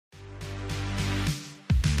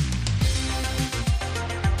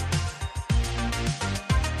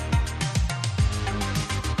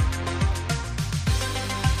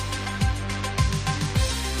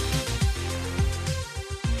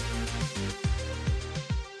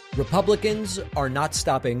Republicans are not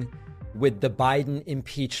stopping with the Biden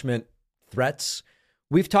impeachment threats.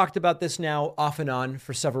 We've talked about this now off and on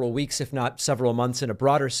for several weeks, if not several months in a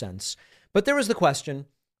broader sense. But there was the question,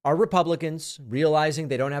 are Republicans realizing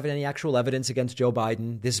they don't have any actual evidence against Joe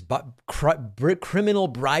Biden? This criminal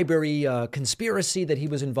bribery conspiracy that he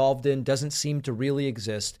was involved in doesn't seem to really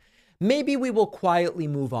exist. Maybe we will quietly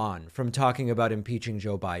move on from talking about impeaching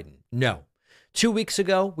Joe Biden. No. 2 weeks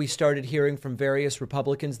ago, we started hearing from various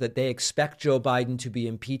Republicans that they expect Joe Biden to be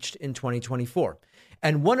impeached in 2024.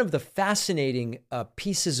 And one of the fascinating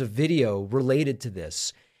pieces of video related to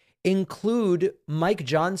this include Mike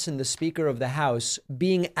Johnson, the Speaker of the House,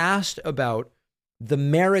 being asked about the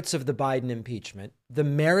merits of the Biden impeachment, the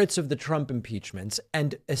merits of the Trump impeachments.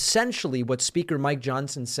 And essentially what Speaker Mike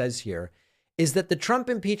Johnson says here is that the Trump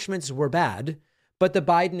impeachments were bad, but the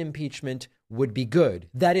Biden impeachment would be good.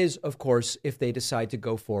 That is, of course, if they decide to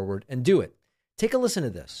go forward and do it. Take a listen to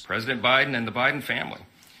this. President Biden and the Biden family.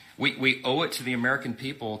 We owe it to the American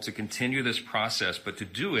people to continue this process, but to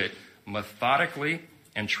do it methodically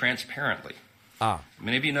and transparently.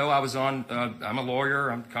 Many of you know I'm a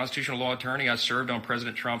lawyer, I'm a constitutional law attorney. I served on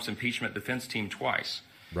President Trump's impeachment defense team twice.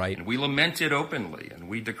 Right. And we lamented openly and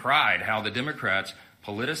we decried how the Democrats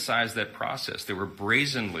politicized that process. They were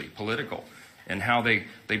brazenly political. And how they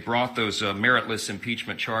brought those meritless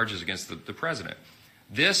impeachment charges against the president.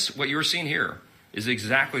 This, what you're seeing here, is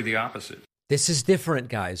exactly the opposite. This is different,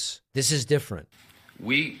 guys. This is different.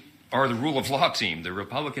 We are the rule of law team. The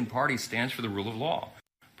Republican Party stands for the rule of law.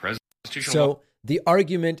 So the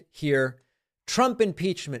argument here, Trump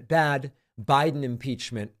impeachment bad, Biden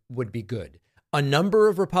impeachment would be good. A number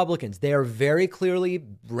of Republicans, they are very clearly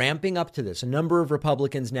ramping up to this. A number of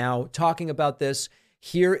Republicans now talking about this.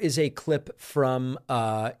 Here is a clip from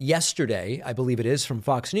yesterday, I believe it is, from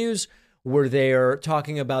Fox News, where they're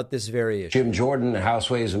talking about this very issue. Jim Jordan, House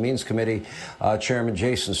Ways and Means Committee, Chairman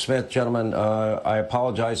Jason Smith. Gentlemen, I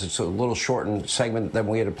apologize. It's a little shortened segment than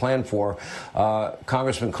we had planned for.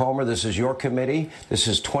 Congressman Comer, this is your committee. This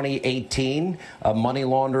is 2018, a money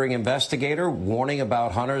laundering investigator warning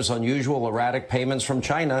about Hunter's unusual erratic payments from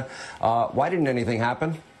China. Why didn't anything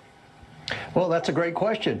happen? Well, that's a great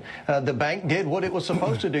question. The bank did what it was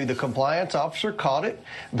supposed to do. The compliance officer caught it.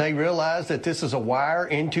 They realized that this is a wire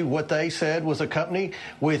into what they said was a company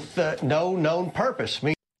with no known purpose.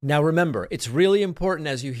 Now, remember, it's really important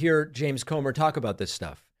as you hear James Comer talk about this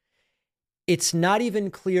stuff. It's not even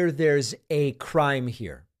clear there's a crime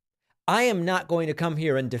here. I am not going to come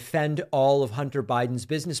here and defend all of Hunter Biden's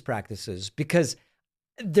business practices because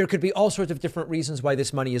there could be all sorts of different reasons why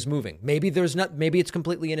this money is moving. Maybe it's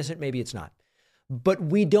completely innocent. Maybe it's not. But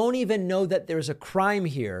we don't even know that there's a crime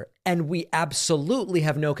here. And we absolutely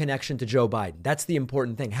have no connection to Joe Biden. That's the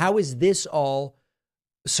important thing. How is this all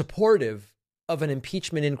supportive of an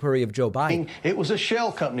impeachment inquiry of Joe Biden? It was a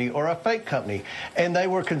shell company or a fake company. And they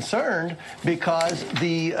were concerned because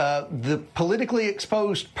the politically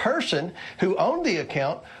exposed person who owned the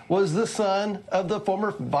account was the son of the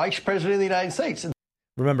former vice president of the United States.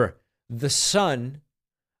 Remember, the son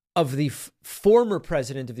of the former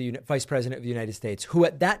president of the vice president of the United States, who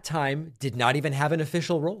at that time did not even have an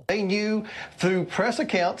official role. They knew through press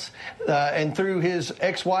accounts and through his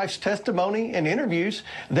ex-wife's testimony and interviews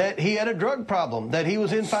that he had a drug problem, that he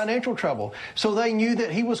was in financial trouble. So they knew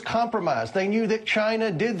that he was compromised. They knew that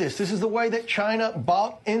China did this. This is the way that China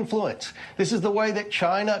bought influence. This is the way that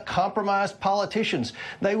China compromised politicians.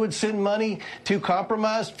 They would send money to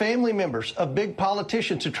compromised family members of big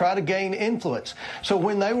politicians to try to gain influence. So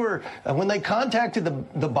when they contacted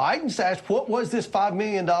the Bidens to ask what was this $5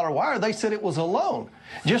 million wire, they said it was a loan.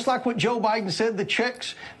 Just like what Joe Biden said the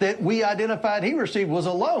checks that we identified he received was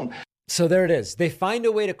a loan. So there it is. They find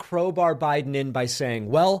a way to crowbar Biden in by saying,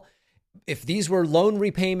 well, if these were loan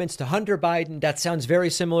repayments to Hunter Biden, that sounds very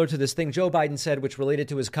similar to this thing Joe Biden said, which related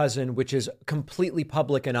to his cousin, which is completely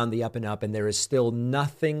public and on the up and up. And there is still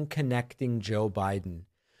nothing connecting Joe Biden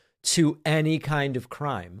to any kind of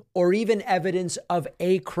crime or even evidence of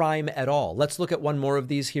a crime at all. Let's look at one more of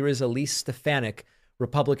these. Here is Elise Stefanik,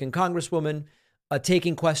 Republican Congresswoman,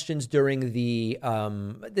 taking questions during the,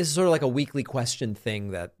 this is sort of like a weekly question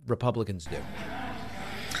thing that Republicans do.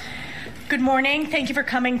 Good morning. Thank you for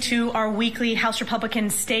coming to our weekly House Republican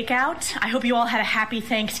Stakeout. I hope you all had a happy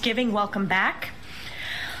Thanksgiving. Welcome back.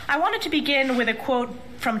 I wanted to begin with a quote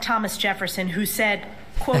from Thomas Jefferson, who said,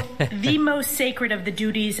 quote, the most sacred of the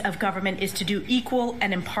duties of government is to do equal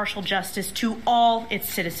and impartial justice to all its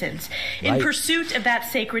citizens. In pursuit of that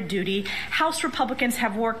sacred duty, House Republicans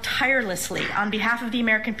have worked tirelessly on behalf of the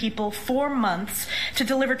American people for months to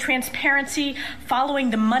deliver transparency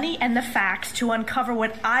following the money and the facts to uncover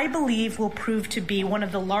what I believe will prove to be one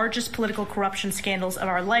of the largest political corruption scandals of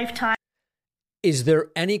our lifetime. Is there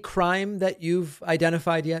any crime that you've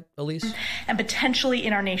identified yet, Elise? And potentially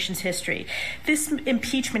in our nation's history. This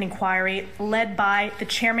impeachment inquiry, led by the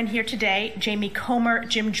chairman here today, Jamie Comer,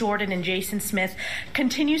 Jim Jordan, and Jason Smith,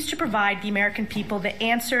 continues to provide the American people the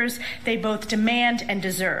answers they both demand and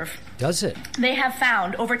deserve. Does it? They have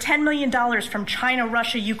found over $10 million from China,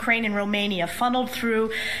 Russia, Ukraine, and Romania funneled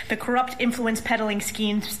through the corrupt influence peddling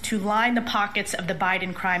schemes to line the pockets of the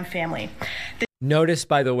Biden crime family. Notice,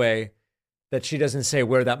 by the way, that she doesn't say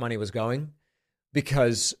where that money was going,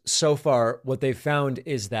 because so far what they've found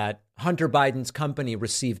is that Hunter Biden's company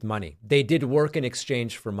received money. They did work in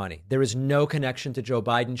exchange for money. There is no connection to Joe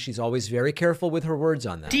Biden. She's always very careful with her words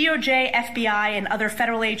on that. DOJ, FBI, and other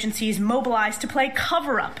federal agencies mobilized to play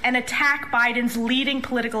cover-up and attack Biden's leading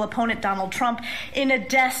political opponent, Donald Trump, in a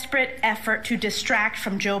desperate effort to distract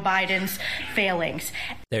from Joe Biden's failings.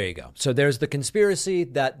 There you go. So there's the conspiracy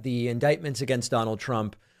that the indictments against Donald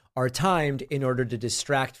Trump are timed in order to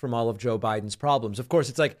distract from all of Joe Biden's problems. Of course,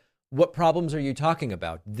 it's like, what problems are you talking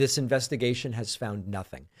about? This investigation has found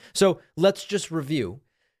nothing. So let's just review.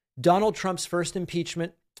 Donald Trump's first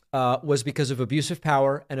impeachment was because of abuse of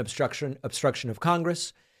power and obstruction of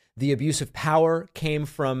Congress. The abuse of power came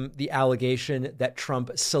from the allegation that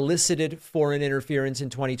Trump solicited foreign interference in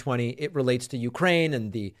 2020. It relates to Ukraine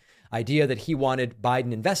and the idea that he wanted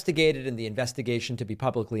Biden investigated and the investigation to be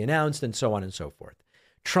publicly announced and so on and so forth.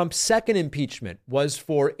 Trump's second impeachment was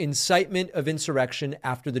for incitement of insurrection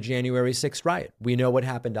after the January 6th riot. We know what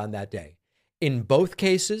happened on that day. In both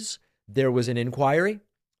cases, there was an inquiry,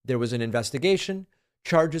 there was an investigation,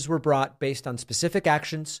 charges were brought based on specific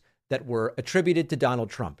actions that were attributed to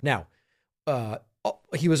Donald Trump. Now,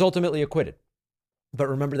 he was ultimately acquitted. But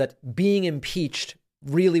remember that being impeached,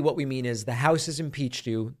 really what we mean is the House has impeached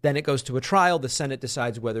you, then it goes to a trial, the Senate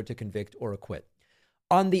decides whether to convict or acquit.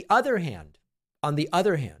 On the other hand,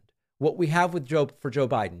 what we have for Joe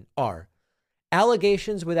Biden are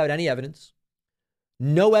allegations without any evidence,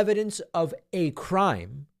 no evidence of a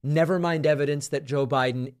crime, never mind evidence that Joe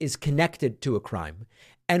Biden is connected to a crime.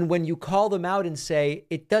 And when you call them out and say,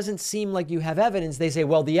 it doesn't seem like you have evidence, they say,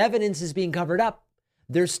 well, the evidence is being covered up.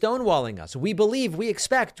 They're stonewalling us. We believe, we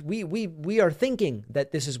expect, we are thinking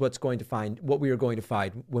that this is what we are going to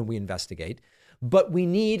find when we investigate. But we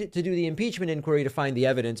need to do the impeachment inquiry to find the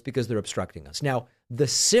evidence because they're obstructing us. Now, the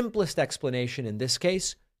simplest explanation in this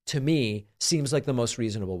case, to me, seems like the most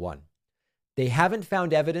reasonable one. They haven't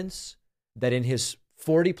found evidence that in his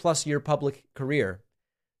 40-plus year public career,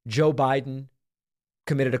 Joe Biden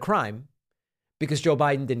committed a crime because Joe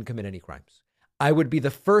Biden didn't commit any crimes. I would be the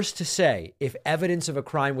first to say if evidence of a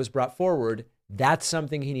crime was brought forward, that's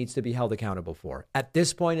something he needs to be held accountable for. At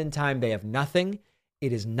this point in time, they have nothing.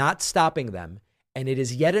 It is not stopping them. And it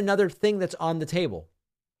is yet another thing that's on the table.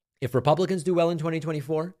 If Republicans do well in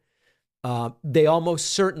 2024, they almost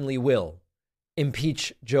certainly will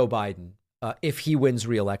impeach Joe Biden if he wins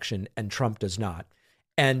re-election and Trump does not.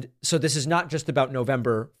 And so this is not just about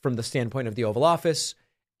November from the standpoint of the Oval Office.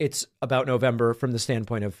 It's about November from the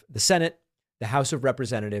standpoint of the Senate, the House of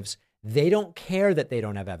Representatives. They don't care that they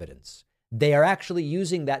don't have evidence. They are actually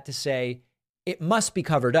using that to say it must be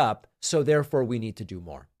covered up, so therefore we need to do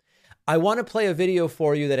more. I want to play a video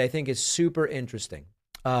for you that I think is super interesting.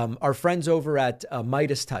 Our friends over at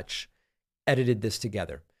Midas Touch edited this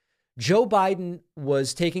together. Joe Biden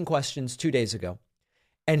was taking questions 2 days ago,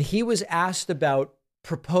 and he was asked about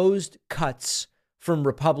proposed cuts from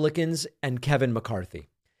Republicans and Kevin McCarthy.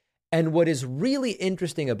 And what is really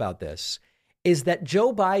interesting about this is that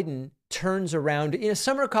Joe Biden turns around.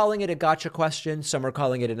 Some are calling it a gotcha question. Some are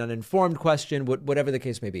calling it an uninformed question, whatever the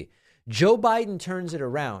case may be. Joe Biden turns it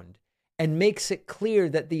around and makes it clear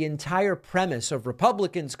that the entire premise of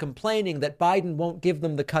Republicans complaining that Biden won't give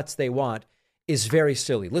them the cuts they want is very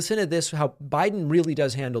silly. Listen to this, how Biden really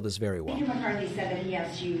does handle this very well. Speaker McCarthy said that he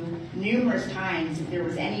asked you numerous times if there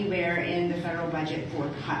was anywhere in the federal budget for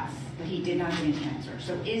cuts, but he did not give an answer.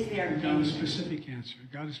 So is there I got a specific answer.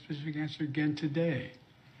 Got a specific answer again today.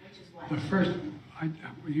 Which is what? The first,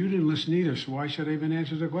 you didn't listen either, so why should I even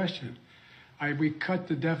answer the question? We cut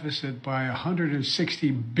the deficit by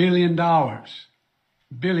 $160 billion,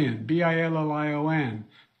 B-I-L-L-I-O-N,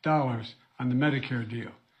 dollars on the Medicare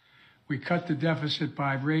deal. We cut the deficit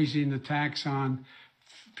by raising the tax on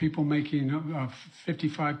people making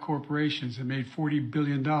 55 corporations that made $40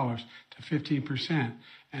 billion to 15%,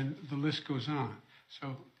 and the list goes on.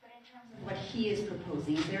 So, but in terms of what he is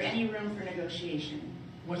proposing, is there any room for negotiation?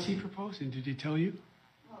 What's he proposing? Did he tell you?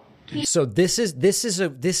 So this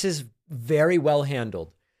is very well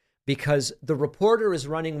handled, because the reporter is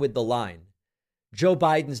running with the line, Joe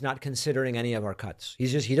Biden's not considering any of our cuts.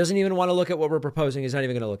 He doesn't even want to look at what we're proposing. He's not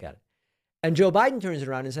even going to look at it. And Joe Biden turns it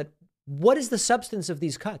around and said, what is the substance of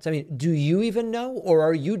these cuts? I mean, do you even know, or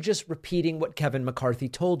are you just repeating what Kevin McCarthy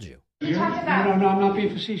told you? No, I'm not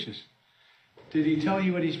being facetious. Did he tell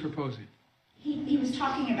you what he's proposing? He was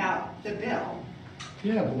talking about the bill.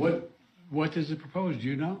 Yeah, but what does it propose? Do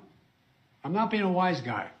you know? I'm not being a wise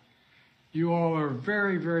guy. You all are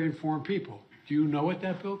very, very informed people. Do you know what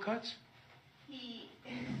that bill cuts?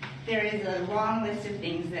 There is a long list of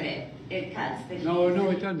things that it cuts. No,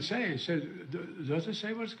 it doesn't say. It says, does it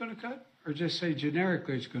say what it's going to cut? Or just say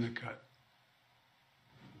generically it's going to cut?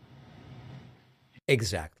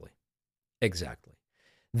 Exactly.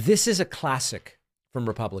 This is a classic from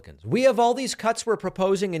Republicans. We have all these cuts we're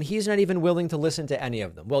proposing, and he's not even willing to listen to any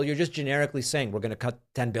of them. Well, you're just generically saying we're going to cut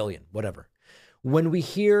 $10 billion, whatever. When we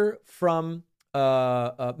hear from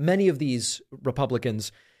many of these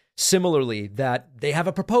Republicans similarly that they have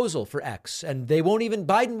a proposal for X, and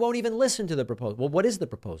Biden won't even listen to the proposal. Well, what is the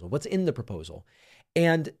proposal? What's in the proposal?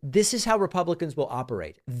 And this is how Republicans will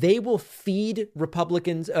operate. They will feed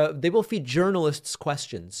journalists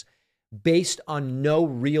questions based on no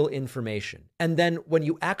real information. And then when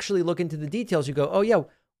you actually look into the details, you go, oh yeah,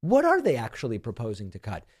 what are they actually proposing to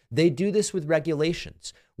cut? They do this with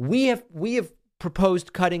regulations. We have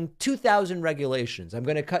proposed cutting 2,000 regulations. I'm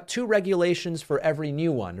going to cut 2 regulations for every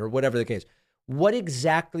new one, or whatever the case. What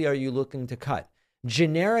exactly are you looking to cut?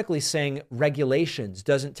 Generically saying regulations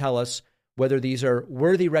doesn't tell us whether these are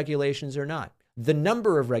worthy regulations or not. The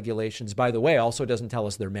number of regulations, by the way, also doesn't tell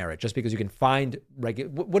us their merit. Just because you can find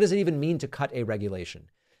what does it even mean to cut a regulation?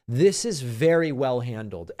 This is very well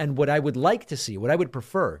handled. And what I would like to see, what I would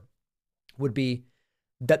prefer, would be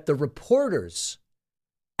that the reporters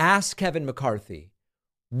ask Kevin McCarthy,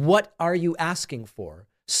 what are you asking for?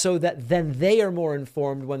 So that then they are more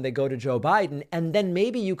informed when they go to Joe Biden. And then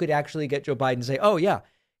maybe you could actually get Joe Biden to say, oh yeah,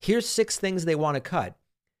 here's 6 things they want to cut.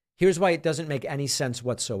 Here's why it doesn't make any sense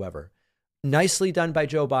whatsoever. Nicely done by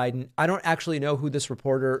Joe Biden. I don't actually know who this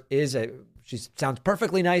reporter is. She sounds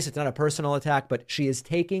perfectly nice. It's not a personal attack, but she is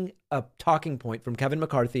taking a talking point from Kevin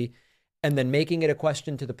McCarthy and then making it a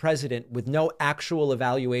question to the president with no actual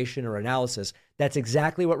evaluation or analysis. That's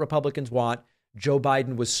exactly what Republicans want. Joe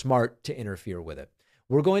Biden was smart to interfere with it.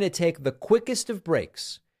 We're going to take the quickest of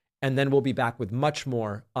breaks, and then we'll be back with much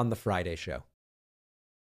more on the Friday show.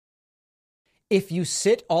 If you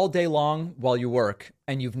sit all day long while you work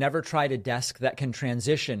and you've never tried a desk that can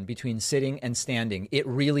transition between sitting and standing, it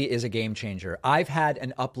really is a game changer. I've had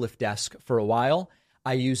an uplift desk for a while.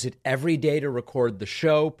 I use it every day to record the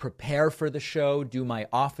show, prepare for the show, do my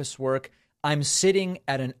office work. I'm sitting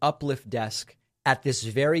at an uplift desk at this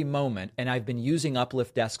very moment, and I've been using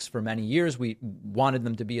uplift desks for many years. We wanted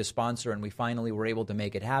them to be a sponsor, and we finally were able to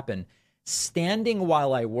make it happen. Standing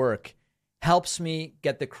while I work helps me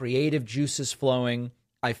get the creative juices flowing.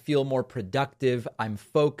 I feel more productive. I'm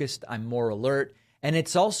focused. I'm more alert. And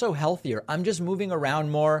it's also healthier. I'm just moving around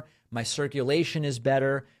more. My circulation is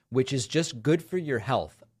better, which is just good for your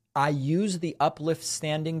health. I use the uplift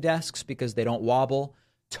standing desks because they don't wobble.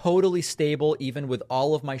 Totally stable, even with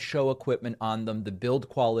all of my show equipment on them. The build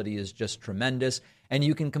quality is just tremendous. And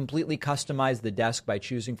you can completely customize the desk by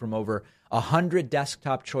choosing from over 100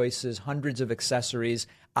 desktop choices, hundreds of accessories.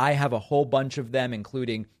 I have a whole bunch of them,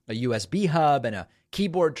 including a USB hub and a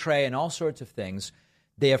keyboard tray and all sorts of things.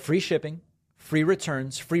 They have free shipping, free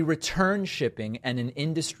returns, free return shipping, and an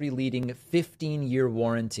industry-leading 15-year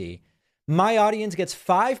warranty. My audience gets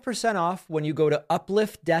 5% off when you go to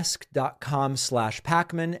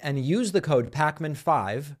upliftdesk.com/Pacman and use the code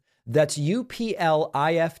Pacman5. That's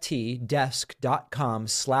UPLIFT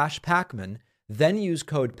desk.com/Pacman. Then use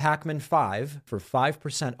code Pacman5 for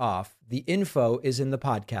 5% off. The info is in the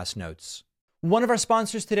podcast notes. One of our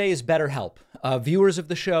sponsors today is BetterHelp. Viewers of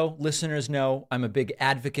the show, listeners know I'm a big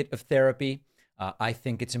advocate of therapy. I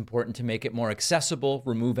think it's important to make it more accessible,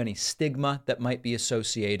 remove any stigma that might be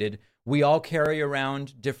associated. We all carry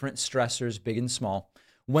around different stressors, big and small.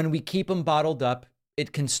 When we keep them bottled up,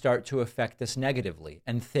 it can start to affect us negatively.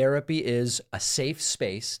 And therapy is a safe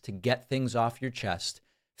space to get things off your chest,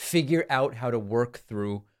 figure out how to work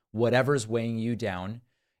through whatever's weighing you down.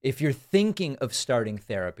 If you're thinking of starting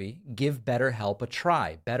therapy, give BetterHelp a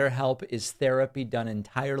try. BetterHelp is therapy done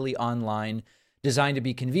entirely online. Designed to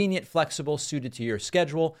be convenient, flexible, suited to your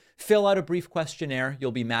schedule. Fill out a brief questionnaire.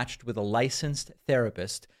 You'll be matched with a licensed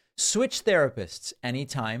therapist. Switch therapists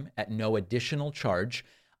anytime at no additional charge.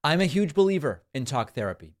 I'm a huge believer in talk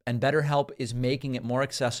therapy, and BetterHelp is making it more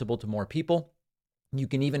accessible to more people. You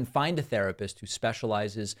can even find a therapist who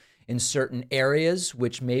specializes in certain areas,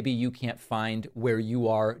 which maybe you can't find where you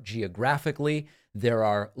are geographically. There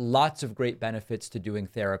are lots of great benefits to doing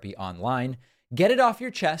therapy online. Get it off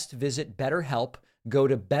your chest. Visit BetterHelp. Go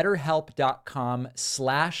to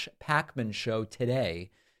betterhelp.com/Pacman Show today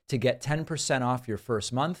to get 10% off your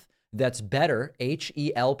first month. That's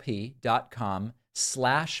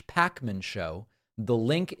BetterHelp.com/Pacman Show. The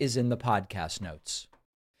link is in the podcast notes.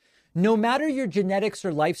 No matter your genetics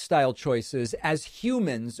or lifestyle choices, as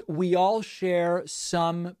humans, we all share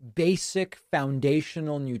some basic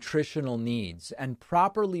foundational nutritional needs, and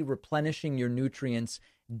properly replenishing your nutrients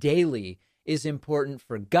daily is important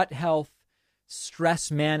for gut health, stress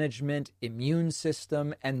management, immune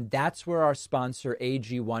system, and that's where our sponsor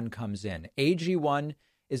AG1 comes in. AG1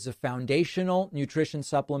 is a foundational nutrition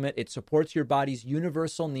supplement. It supports your body's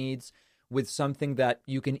universal needs with something that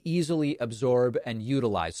you can easily absorb and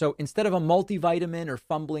utilize. So instead of a multivitamin or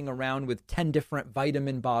fumbling around with 10 different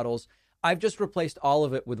vitamin bottles, I've just replaced all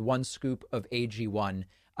of it with one scoop of AG1.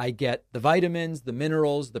 I get the vitamins, the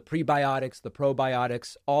minerals, the prebiotics, the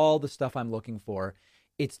probiotics, all the stuff I'm looking for.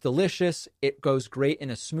 It's delicious. It goes great in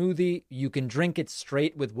a smoothie. You can drink it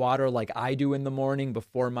straight with water like I do in the morning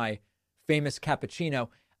before my famous cappuccino.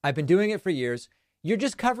 I've been doing it for years. You're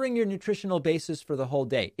just covering your nutritional basis for the whole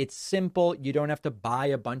day. It's simple. You don't have to buy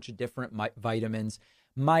a bunch of different vitamins.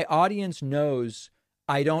 My audience knows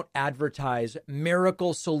I don't advertise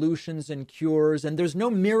miracle solutions and cures, and there's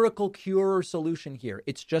no miracle cure or solution here.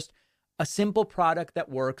 It's just a simple product that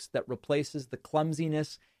works, that replaces the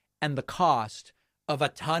clumsiness and the cost of a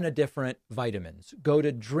ton of different vitamins. Go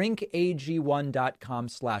to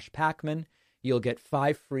drinkag1.com/Pacman. You'll get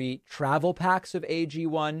 5 free travel packs of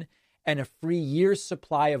AG1 and a free year's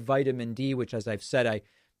supply of vitamin D, which, as I've said, I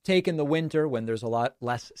take in the winter when there's a lot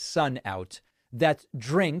less sun out. That's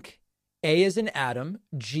drink, A as in Adam,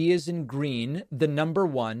 G as in green, the number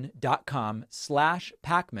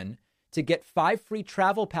 1.com/Pacman to get 5 free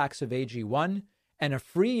travel packs of AG1 and a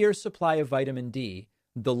free year's supply of vitamin D.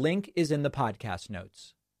 The link is in the podcast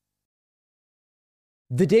notes.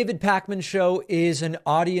 The David Pacman Show is an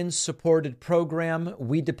audience-supported program.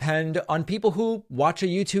 We depend on people who watch a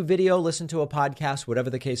YouTube video, listen to a podcast, whatever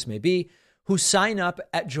the case may be, who sign up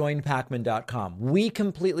at joinpacman.com. We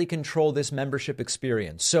completely control this membership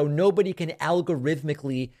experience, so nobody can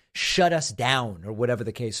algorithmically shut us down or whatever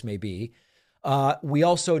the case may be. We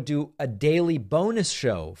also do a daily bonus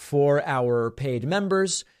show for our paid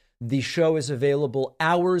members. The show is available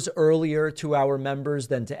hours earlier to our members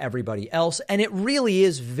than to everybody else, and it really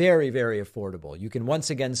is very, very affordable. You can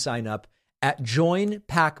once again sign up at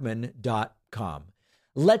joinpacman.com.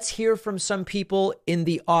 Let's hear from some people in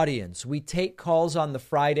the audience. We take calls on the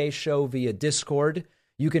Friday show via Discord.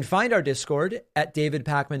 You can find our Discord at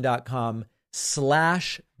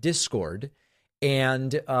davidpacman.com/Discord.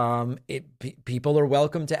 And people are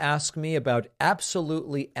welcome to ask me about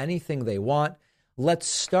absolutely anything they want. Let's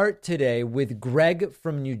start today with Greg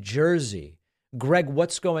from New Jersey. Greg,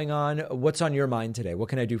 what's going on? What's on your mind today? What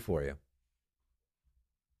can I do for you?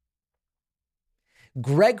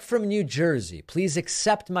 Greg from New Jersey, please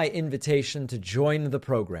accept my invitation to join the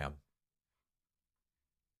program.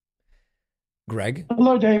 Greg?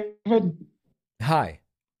 Hello, David. Hi.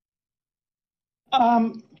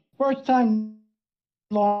 First time,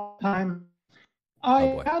 long time.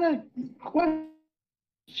 I had a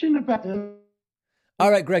question about this. All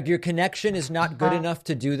right, Greg, your connection is not good enough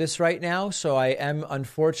to do this right now, so I am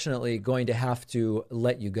unfortunately going to have to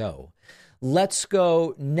let you go. Let's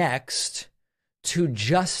go next to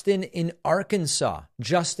Justin in Arkansas.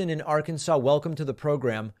 Justin in Arkansas, welcome to the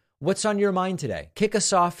program. What's on your mind today? Kick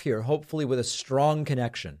us off here, hopefully with a strong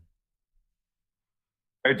connection.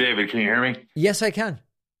 Hey, David, can you hear me? Yes, I can.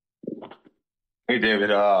 Hey, David.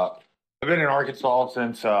 I've been in Arkansas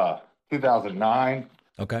since 2009.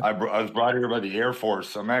 Okay. I was brought here by the Air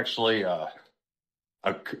Force. I'm actually a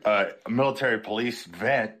military police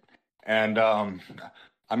vet, and I'm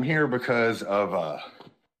here because of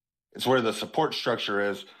it's where the support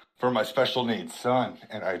structure is for my special needs son.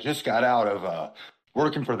 And I just got out of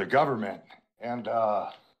working for the government, and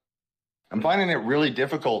I'm finding it really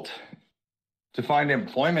difficult to find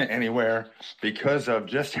employment anywhere because of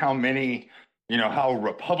just how many, how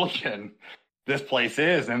Republican this place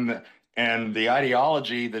is, and the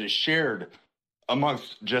ideology that is shared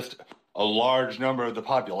amongst just a large number of the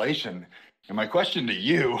population. And my question to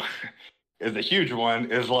you is a huge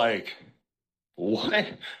one, is like,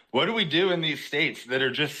 what do we do in these states that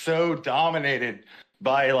are just so dominated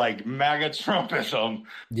by like MAGA Trumpism?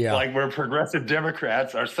 Yeah. Like where progressive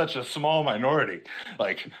Democrats are such a small minority.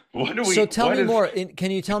 Like, what do we? So tell me more. Can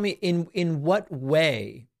you tell me in what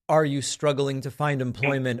way are you struggling to find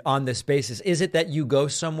employment on this basis? Is it that you go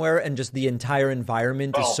somewhere and just the entire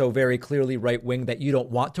environment is so very clearly right wing that you don't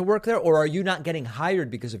want to work there, or are you not getting hired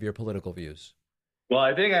because of your political views? Well,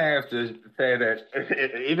 I think I have to say that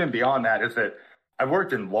even beyond that is that I've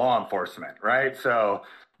worked in law enforcement, right? So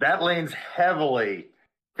that leans heavily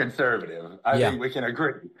conservative. I think we can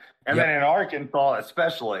agree. And then in Arkansas,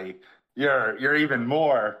 especially, you're even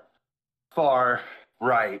more far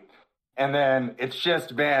right. And then it's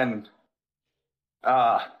just been,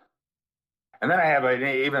 and then I have an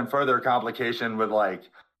even further complication with like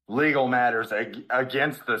legal matters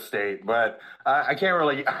against the state, but I can't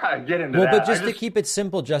really get into that. Well, but just to keep it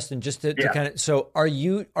simple, Justin, just to kind of, so are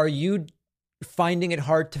you finding it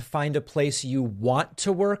hard to find a place you want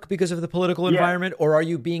to work because of the political environment, or are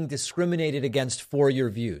you being discriminated against for your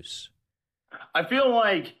views? I feel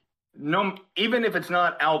like even if it's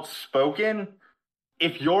not outspoken,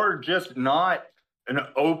 if you're just not an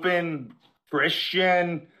open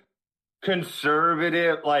Christian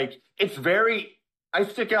conservative, like I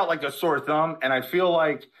stick out like a sore thumb, and I feel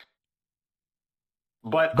like,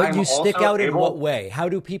 but you stick out in what way? How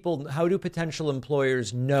do potential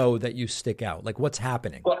employers know that you stick out? Like what's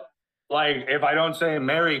happening? Like if I don't say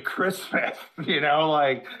Merry Christmas,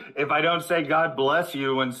 like if I don't say God bless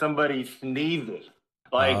you when somebody sneezes.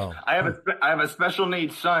 Like I have a special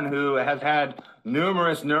needs son who has had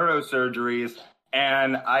numerous neurosurgeries,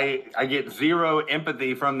 and I get zero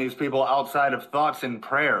empathy from these people outside of thoughts and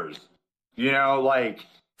prayers. Like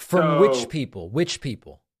from which people? Which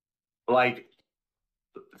people? Like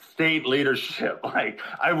state leadership. Like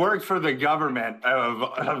I worked for the government of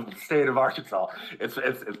the state of Arkansas. It's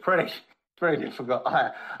pretty difficult.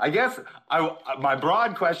 I guess my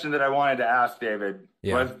broad question that I wanted to ask David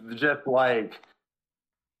was just like,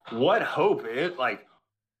 what hope is like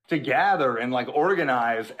to gather and like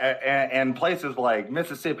organize and places like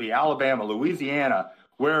Mississippi, Alabama, Louisiana,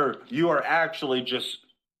 where you are actually just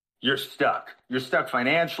you're stuck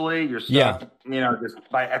financially, you're stuck, just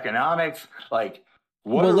by economics. Like,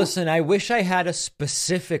 listen, I wish I had a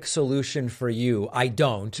specific solution for you. I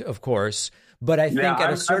don't, of course, but I think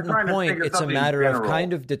at a certain point, it's a matter of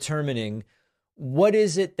kind of determining what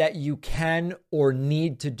is it that you can or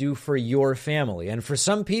need to do for your family. And for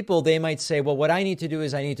some people, they might say, well, what I need to do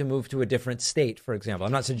is I need to move to a different state, for example.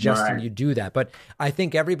 I'm not suggesting you do that, but I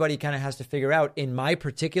think everybody kind of has to figure out, in my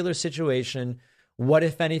particular situation, what,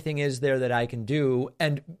 if anything, is there that I can do?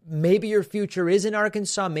 And maybe your future is in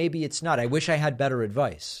Arkansas. Maybe it's not. I wish I had better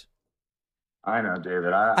advice. I know,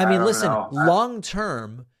 David. I mean, listen, long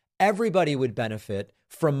term, everybody would benefit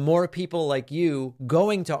from more people like you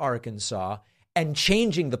going to Arkansas and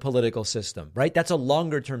changing the political system, right? That's a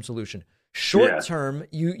longer term solution. Short term,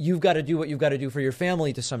 you've got to do what you've got to do for your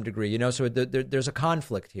family to some degree, so there's a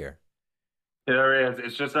conflict here. There is.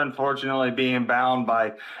 It's just unfortunately being bound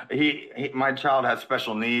by my child has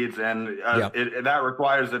special needs, and that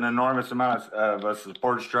requires an enormous amount of a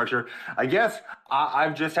support structure. I guess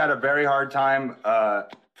I've just had a very hard time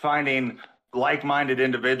finding like-minded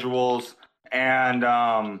individuals, and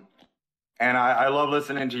I love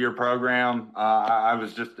listening to your program. I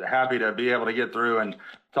was just happy to be able to get through and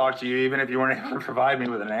talk to you, even if you weren't able to provide me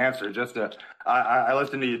with an answer. I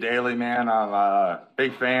listen to you daily, man. I'm a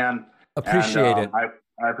big fan. Appreciate it. I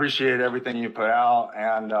appreciate everything you put out,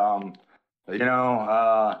 and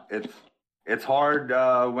it's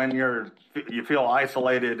hard when you feel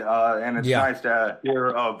isolated, and it's nice to hear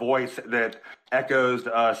a voice that echoes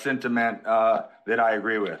sentiment that I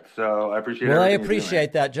agree with. So I appreciate. Well, I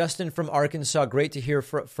appreciate that, Justin from Arkansas. Great to hear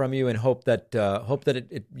from you, and hope that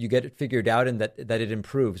you get it figured out and that it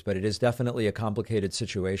improves. But it is definitely a complicated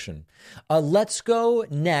situation. Let's go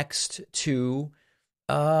next to.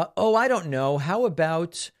 I don't know. How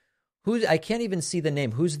about I can't even see the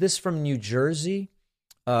name. Who's this from New Jersey?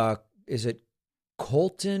 Is it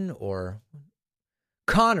Colton or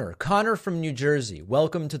Connor? Connor from New Jersey.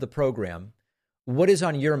 Welcome to the program. What is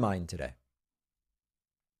on your mind today?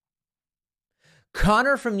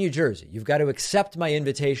 Connor from New Jersey. You've got to accept my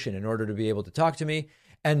invitation in order to be able to talk to me.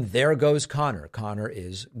 And there goes Connor. Connor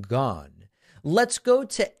is gone. Let's go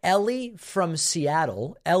to Ellie from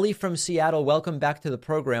Seattle. Ellie from Seattle, welcome back to the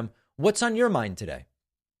program. What's on your mind today?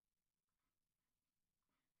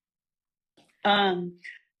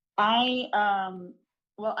 I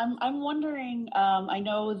Well, I'm wondering. I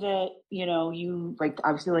know that you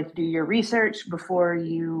obviously like to do your research before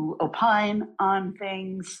you opine on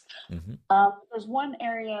things. Mm-hmm. There's one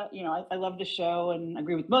area I love the show and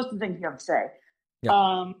agree with most of the things you have to say.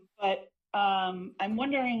 Yeah. But I'm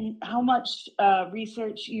wondering how much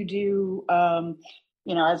research you do.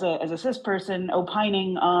 As a cis person,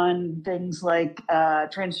 opining on things like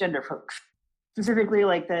transgender folks, specifically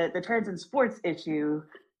like the trans in sports issue.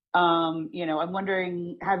 I'm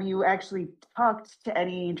wondering, have you actually talked to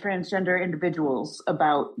any transgender individuals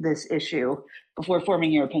about this issue before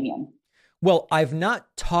forming your opinion? Well, I've not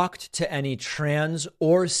talked to any trans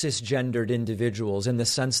or cisgendered individuals in the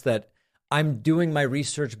sense that I'm doing my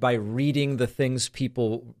research by reading the things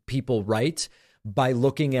people write, by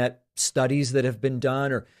looking at studies that have been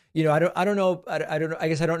done, or I don't know. I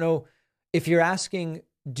guess I don't know if you're asking,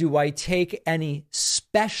 do I take any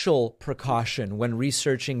special precaution when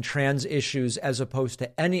researching trans issues as opposed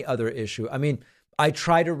to any other issue? I mean, I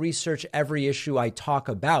try to research every issue I talk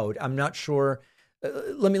about. I'm not sure.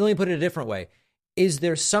 Let me put it a different way. Is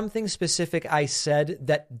there something specific I said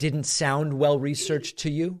that didn't sound well researched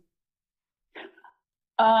to you?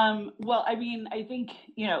 Well, I mean, I think,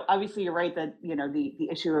 obviously you're right that, the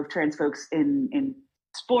issue of trans folks in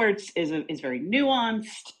sports is very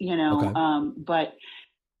nuanced, okay. But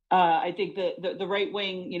I think the right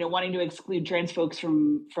wing, wanting to exclude trans folks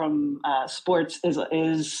from sports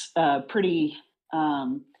is pretty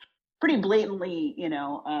blatantly,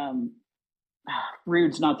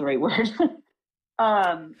 rude's not the right word.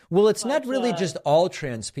 Well, it's not really just all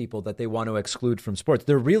trans people that they want to exclude from sports.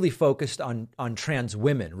 They're really focused on trans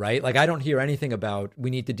women, right? Like, I don't hear anything about we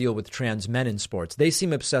need to deal with trans men in sports. They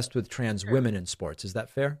seem obsessed with trans women in sports. Is that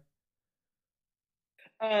fair?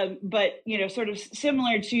 But sort of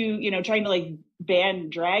similar to trying to ban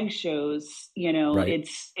drag shows. Right.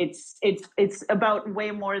 It's about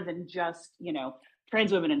way more than just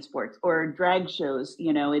trans women in sports or drag shows.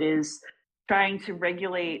 It is trying to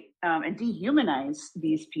regulate and dehumanize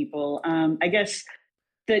these people. I guess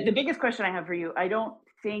the biggest question I have for you, I don't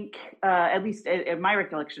think, at least in my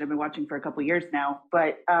recollection, I've been watching for a couple of years now,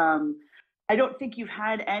 but I don't think you've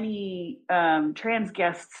had any trans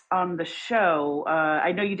guests on the show.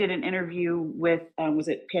 I know you did an interview with, was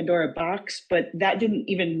it Pandora Box, but that didn't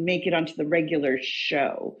even make it onto the regular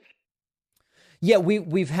show. Yeah,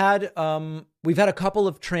 we've had a couple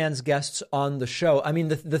of trans guests on the show. I mean,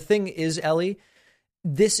 the thing is, Ellie,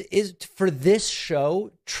 for this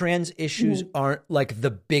show, trans issues aren't like the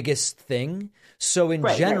biggest thing. So in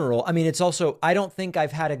general, I mean, it's also, I don't think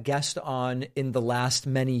I've had a guest on in the last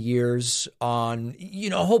many years on,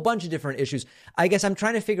 a whole bunch of different issues. I guess I'm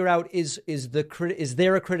trying to figure out, is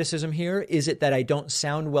there a criticism here? Is it that I don't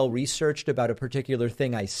sound well researched about a particular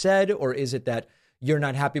thing I said, or is it that you're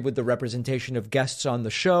not happy with the representation of guests on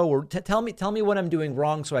the show? Or tell me what I'm doing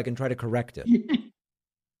wrong so I can try to correct it.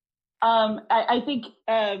 I think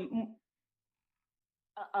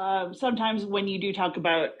sometimes when you do talk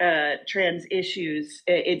about trans issues,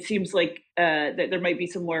 it seems like that there might be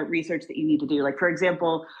some more research that you need to do. Like, for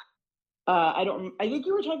example, I think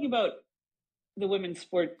you were talking about the women's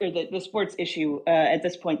sport or the sports issue at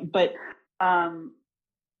this point, but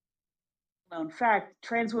in fact,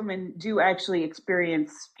 trans women do actually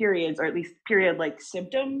experience periods, or at least period-like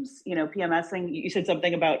symptoms, PMSing. You said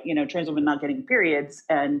something about, trans women not getting periods,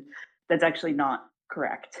 and that's actually not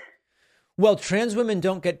correct. Well, trans women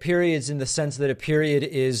don't get periods in the sense that a period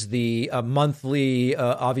is the monthly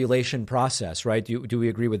ovulation process, right? Do we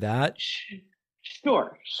agree with that?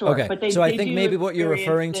 Sure. Okay, But so I think maybe what you're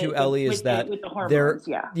referring to, Ellie, is that with the hormones,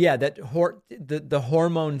 the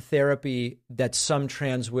hormone therapy that some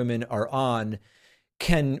trans women are on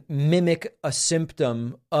can mimic a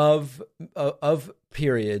symptom of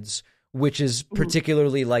periods, which is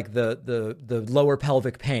particularly like the lower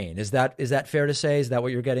pelvic pain. Is that fair to say? Is that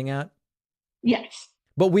what you're getting at? Yes.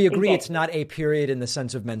 But we agree It's not a period in the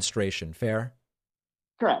sense of menstruation. Fair?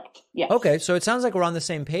 Correct. Yes. Okay, so it sounds like we're on the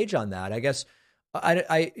same page on that. I guess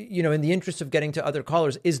I in the interest of getting to other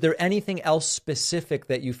callers, is there anything else specific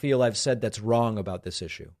that you feel I've said that's wrong about this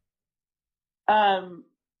issue? Comes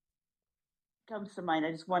to mind.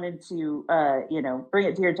 I just wanted to, bring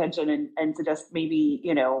it to your attention and suggest maybe,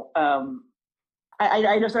 I know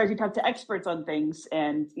sometimes you talk to experts on things,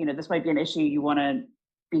 and this might be an issue you want to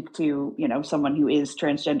speak to, someone who is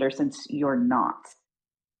transgender, since you're not.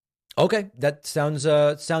 Okay, that sounds.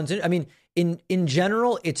 I mean, in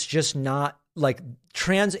general, it's just not. Like,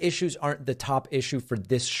 trans issues aren't the top issue for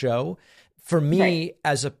this show. For me,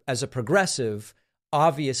 as a progressive,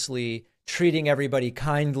 obviously treating everybody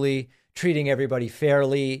kindly, treating everybody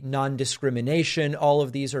fairly, non-discrimination. All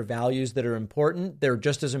of these are values that are important. They're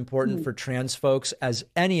just as important for trans folks as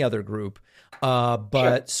any other group.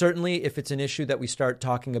 But certainly if it's an issue that we start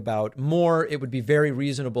talking about more, it would be very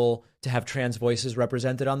reasonable to have trans voices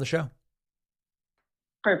represented on the show.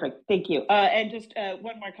 Perfect. Thank you. And just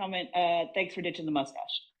one more comment. Thanks for ditching the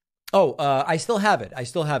mustache. Oh, I still have it.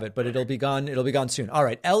 But it'll be gone. It'll be gone soon. All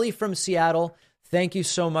right. Ellie from Seattle, thank you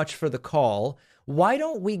so much for the call. Why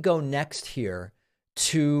don't we go next here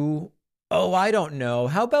to, I don't know.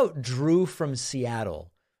 How about Drew from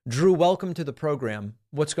Seattle? Drew, welcome to the program.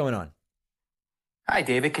 What's going on? Hi,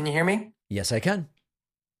 David. Can you hear me? Yes, I can.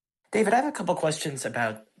 David, I have a couple questions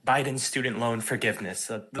about Biden's student loan forgiveness.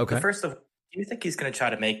 The first of, do you think he's going to try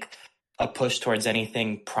to make a push towards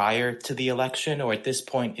anything prior to the election? Or at this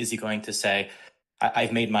point, is he going to say,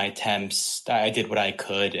 I've made my attempts, I did what I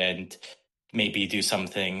could, and maybe do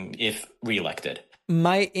something if reelected?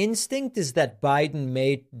 My instinct is that Biden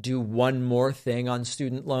may do one more thing on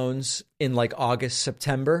student loans in like August,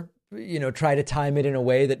 September, try to time it in a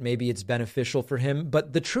way that maybe it's beneficial for him.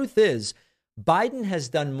 But the truth is, Biden has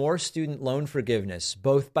done more student loan forgiveness,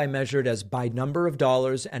 both measured as by number of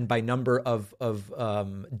dollars and by number of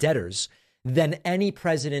debtors, than any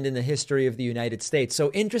president in the history of the United States.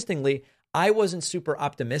 So interestingly, I wasn't super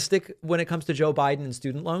optimistic when it comes to Joe Biden and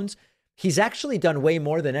student loans. He's actually done way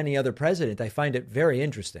more than any other president. I find it very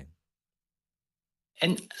interesting.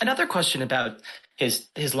 And another question about his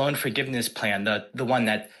loan forgiveness plan, the one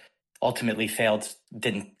that ultimately failed,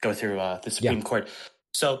 didn't go through the Supreme Court.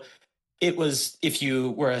 So it was, if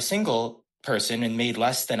you were a single person and made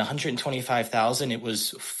less than $125,000, it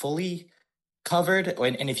was fully covered.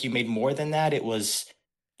 And if you made more than that, it was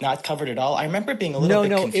not covered at all. I remember being a little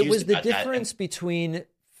bit confused. It was the difference between,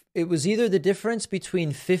 it was either the difference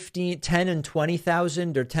between 10 and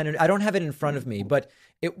 20,000 or 10. I don't have it in front of me, but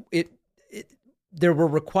there were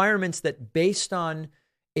requirements that based on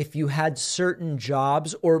if you had certain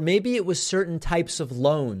jobs, or maybe it was certain types of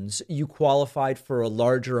loans, you qualified for a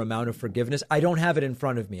larger amount of forgiveness. I don't have it in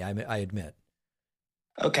front of me, I admit.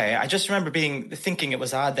 Okay, I just remember thinking it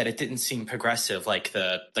was odd that it didn't seem progressive, like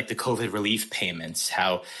the COVID relief payments.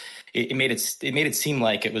 How it made it seem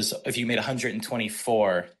like it was, if you made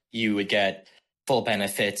 124, you would get full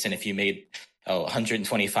benefits, and if you made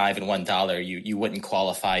 125 and $1, you wouldn't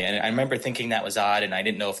qualify. And I remember thinking that was odd, and I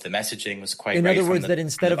didn't know if the messaging was quite right. In other words, that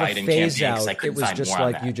instead of a phase out, it was just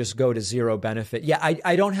like you just go to zero benefit. Yeah,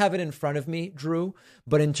 I don't have it in front of me, Drew,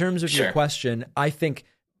 but in terms of your question, I think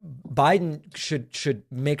Biden should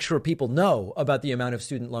make sure people know about the amount of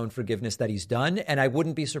student loan forgiveness that he's done, and I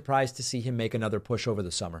wouldn't be surprised to see him make another push over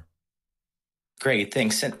the summer. Great,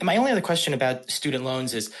 thanks. And my only other question about student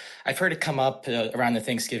loans is I've heard it come up around the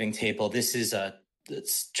Thanksgiving table. This is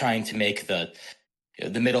it's trying to make the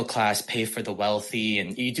middle class pay for the wealthy.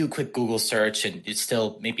 And you do a quick Google search, and it's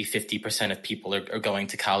still maybe 50% of people are going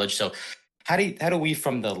to college. So how do we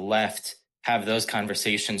from the left have those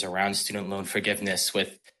conversations around student loan forgiveness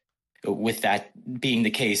with that being the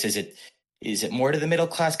case? Is it more to the middle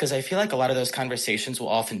class? Because I feel like a lot of those conversations will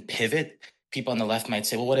often pivot. People on the left might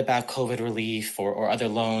say, well, what about COVID relief or other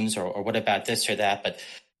loans, or what about this or that? But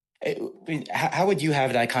how would you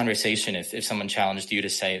have that conversation if someone challenged you to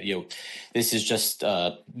say, this is just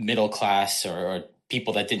middle class or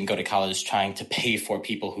people that didn't go to college trying to pay for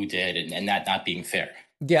people who did, and that not being fair?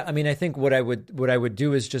 Yeah, I mean, I think what I would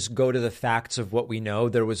do is just go to the facts of what we know.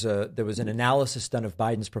 There was an analysis done of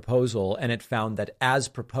Biden's proposal, and it found that as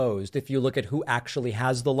proposed, if you look at who actually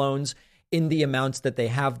has the loans, in the amounts that they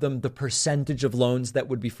have them, the percentage of loans that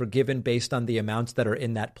would be forgiven based on the amounts that are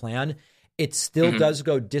in that plan, it still does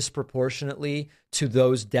go disproportionately to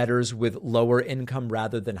those debtors with lower income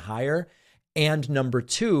rather than higher. And number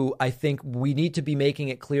two, I think we need to be making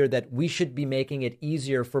it clear that we should be making it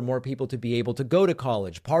easier for more people to be able to go to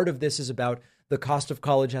college. Part of this is about the cost of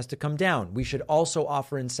college has to come down. We should also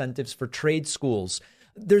offer incentives for trade schools.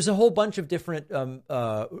 There's a whole bunch of different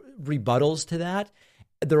rebuttals to that.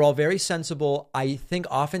 They're all very sensible. I think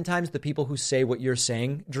oftentimes the people who say what you're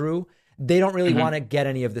saying, Drew, they don't really want to get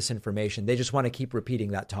any of this information. They just want to keep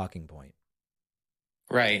repeating that talking point.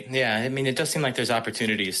 Right. Yeah. I mean, it does seem like there's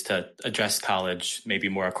opportunities to address college maybe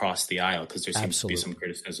more across the aisle, because there seems to be some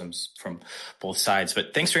criticisms from both sides.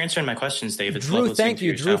 But thanks for answering my questions, David. Drew, thank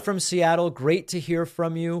you. Drew from Seattle. Great to hear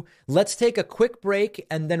from you. Let's take a quick break,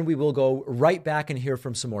 and then we will go right back and hear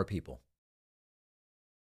from some more people.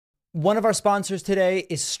 One of our sponsors today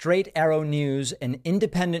is Straight Arrow News, an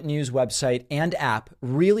independent news website and app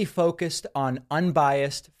really focused on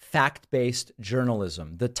unbiased, fact-based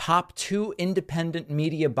journalism. The top 2 independent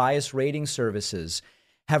media bias rating services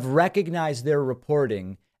have recognized their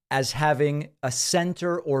reporting as having a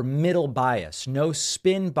center or middle bias, no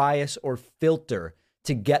spin, bias, or filter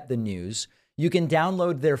to get the news, you can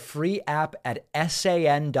download their free app at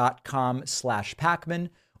san.com/Pacman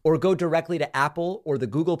or go directly to Apple or the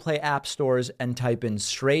Google Play app stores and type in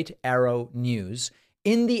Straight Arrow News.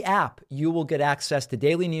 In the app, you will get access to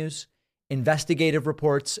daily news, investigative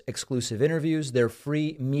reports, exclusive interviews. Their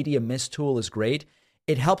free media mist tool is great.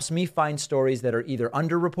 It helps me find stories that are either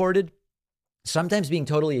underreported, sometimes being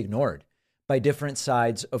totally ignored by different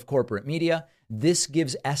sides of corporate media. This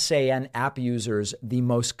gives SAN app users the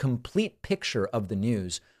most complete picture of the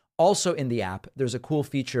news. Also in the app, there's a cool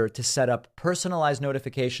feature to set up personalized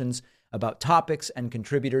notifications about topics and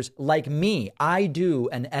contributors. Like me, I do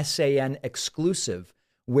an SAN exclusive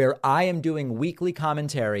where I am doing weekly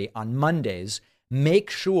commentary on Mondays. Make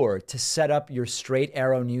sure to set up your Straight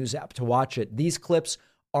Arrow News app to watch it. These clips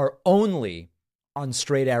are only on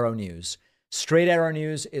Straight Arrow News. Straight Arrow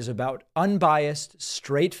News is about unbiased,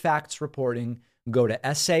 straight facts reporting. Go to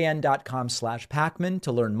san.com/Pacman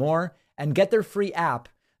to learn more and get their free app.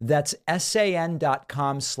 That's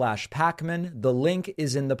san.com/Pacman. The link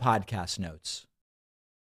is in the podcast notes.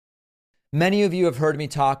 Many of you have heard me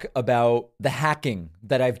talk about the hacking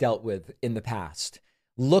that I've dealt with in the past.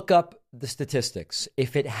 Look up the statistics.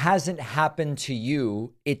 If it hasn't happened to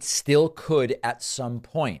you, it still could at some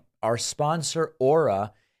point. Our sponsor,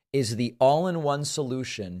 Aura, is the all-in-one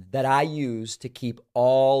solution that I use to keep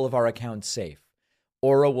all of our accounts safe.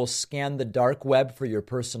 Aura will scan the dark web for your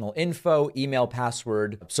personal info, email,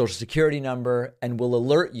 password, social security number, and will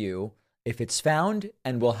alert you if it's found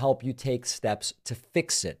and will help you take steps to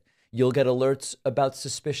fix it. You'll get alerts about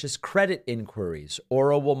suspicious credit inquiries.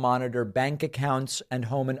 Aura will monitor bank accounts and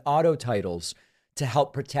home and auto titles to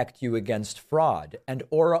help protect you against fraud. And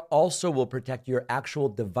Aura also will protect your actual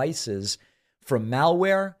devices from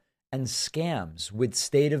malware and scams with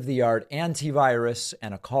state-of-the-art antivirus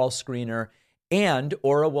and a call screener. And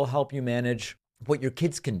Aura will help you manage what your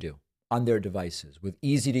kids can do on their devices with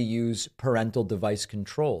easy-to-use parental device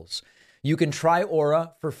controls. You can try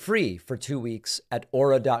Aura for free for 2 weeks at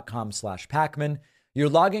aura.com/Pacman. Your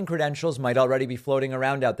login credentials might already be floating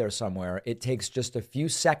around out there somewhere. It takes just a few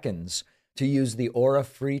seconds to use the Aura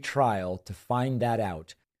free trial to find that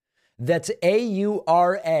out. That's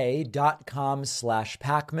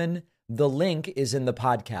aura.com/Pacman. The link is in the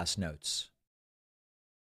podcast notes.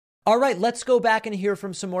 All right, let's go back and hear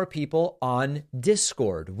from some more people on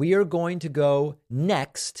Discord. We are going to go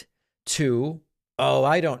next to,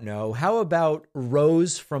 I don't know. How about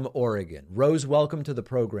Rose from Oregon? Rose, welcome to the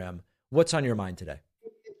program. What's on your mind today?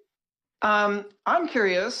 I'm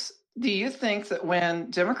curious. Do you think that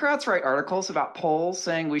when Democrats write articles about polls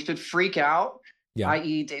saying we should freak out,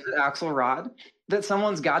 i.e. David Axelrod, that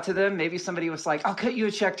someone's got to them? Maybe somebody was like, I'll cut you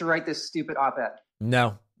a check to write this stupid op-ed.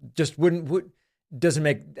 No, just doesn't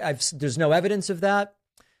make, there's no evidence of that.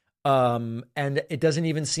 And it doesn't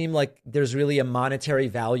even seem like there's really a monetary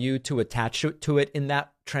value to attach to it in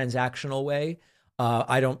that transactional way.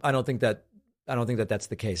 I don't think that that's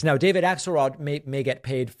the case. Now, David Axelrod may get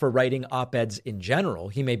paid for writing op-eds in general.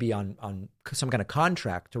 He may be on some kind of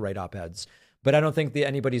contract to write op-eds, but I don't think that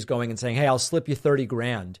anybody's going and saying, "Hey, I'll slip you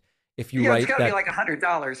 $30,000 if you write that." It's got to be like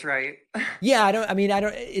 $100, right? Yeah,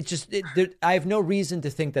 I have no reason to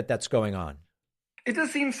think that that's going on. It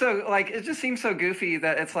just seems so goofy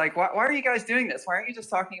that it's like, why are you guys doing this? Why aren't you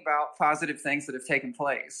just talking about positive things that have taken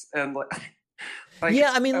place? And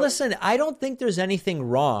listen, I don't think there's anything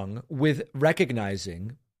wrong with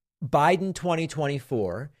recognizing Biden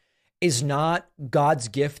 2024 is not God's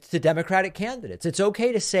gift to Democratic candidates. It's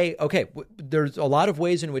okay to say, okay, there's a lot of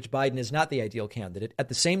ways in which Biden is not the ideal candidate. At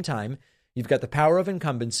the same time, you've got the power of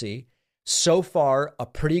incumbency, so far a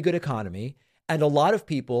pretty good economy, and a lot of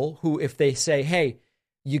people who, if they say, hey,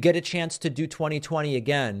 you get a chance to do 2020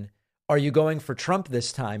 again, are you going for Trump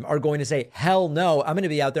this time, are going to say, hell no, I'm going to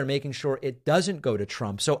be out there making sure it doesn't go to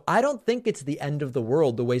Trump. So I don't think it's the end of the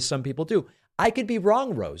world the way some people do. I could be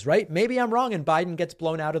wrong, Rose, right? Maybe I'm wrong and Biden gets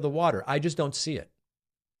blown out of the water. I just don't see it.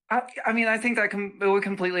 I think that it would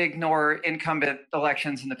completely ignore incumbent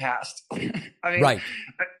elections in the past. Right.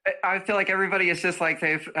 I feel like everybody is just like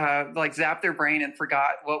they've zapped their brain and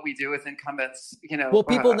forgot what we do with incumbents. Well,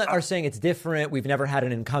 people are saying it's different. We've never had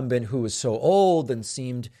an incumbent who was so old and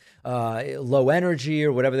seemed low energy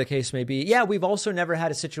or whatever the case may be. Yeah, we've also never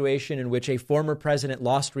had a situation in which a former president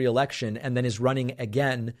lost re-election and then is running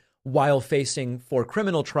again while facing 4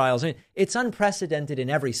 criminal trials. I mean, it's unprecedented in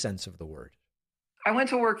every sense of the word. I went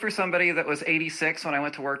to work for somebody that was 86 when I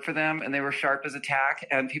went to work for them, and they were sharp as a tack.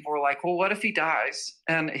 And people were like, well, what if he dies?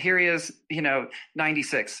 And here he is,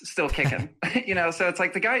 96, still kicking, so it's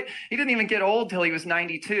like the guy, he didn't even get old till he was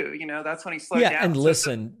 92. That's when he slowed down. And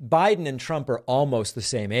listen, Biden and Trump are almost the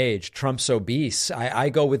same age. Trump's obese. I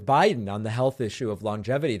go with Biden on the health issue of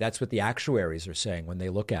longevity. That's what the actuaries are saying when they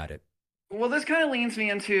look at it. Well, this kind of leads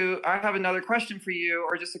me into, I have another question for you,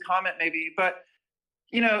 or just a comment maybe, but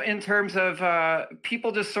in terms of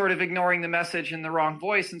people just sort of ignoring the message in the wrong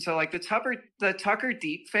voice. And so like the Tucker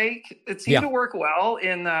deep fake, it seemed to work well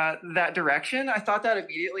in that direction. I thought that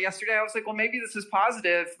immediately yesterday. I was like, well, maybe this is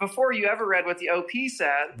positive. Before you ever read what the OP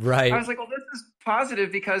said, right? I was like, well, this is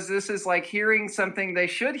positive because this is like hearing something they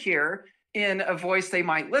should hear in a voice they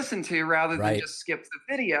might listen to rather than just skip the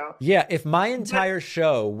video. Yeah, if my entire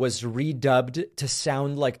show was redubbed to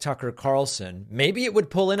sound like Tucker Carlson, maybe it would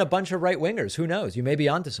pull in a bunch of right-wingers. Who knows? You may be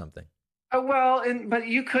onto something. But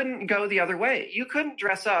you couldn't go the other way. You couldn't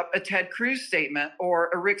dress up a Ted Cruz statement or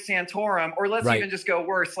a Rick Santorum, or let's even just go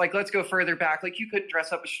worse. Like, let's go further back. Like, you couldn't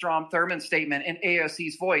dress up a Strom Thurmond statement in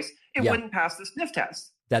AOC's voice. It wouldn't pass the sniff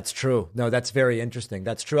test. That's true. No, that's very interesting.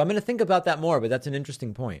 That's true. I'm going to think about that more, but that's an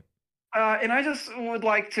interesting point. And I just would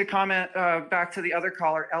like to comment back to the other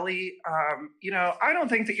caller, Ellie. I don't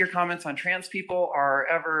think that your comments on trans people are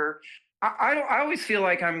ever. I always feel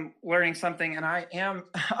like I'm learning something, and I am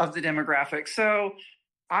of the demographic. So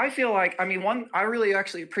I feel like, I really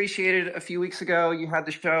actually appreciated a few weeks ago, you had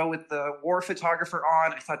the show with the war photographer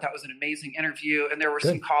on. I thought that was an amazing interview, and there were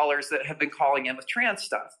some callers that have been calling in with trans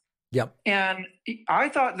stuff. Yep. And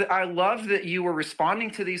I loved that you were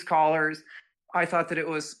responding to these callers. I thought that it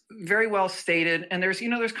was very well stated. And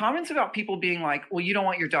there's comments about people being like, well, you don't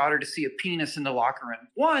want your daughter to see a penis in the locker room.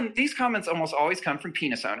 One, these comments almost always come from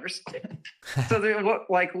penis owners. So they're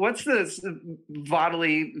like, what's this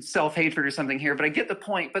bodily self-hatred or something here? But I get the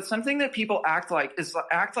point. But something that people act like,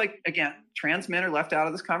 again, trans men are left out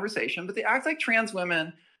of this conversation, but they act like trans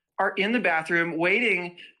women are in the bathroom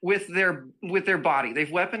waiting with their body. They've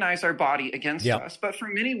weaponized our body against us. But for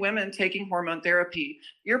many women taking hormone therapy,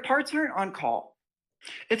 your parts aren't on call.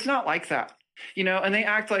 It's not like that, and they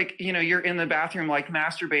act like, you're in the bathroom, like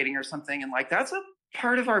masturbating or something. And like, that's a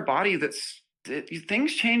part of our body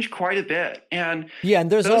things change quite a bit. And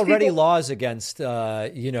there's already laws against,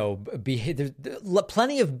 plenty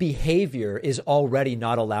of behavior is already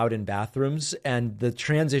not allowed in bathrooms. And the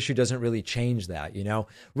trans issue doesn't really change that,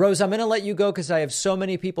 Rose, I'm going to let you go because I have so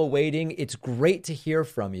many people waiting. It's great to hear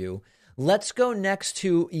from you. Let's go next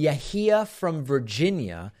to Yahia from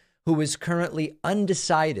Virginia, who is currently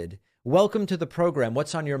undecided. Welcome to the program.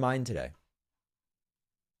 What's on your mind today?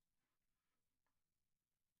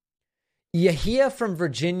 Yahia from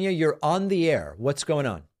Virginia, you're on the air. What's going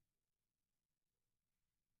on?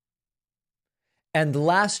 And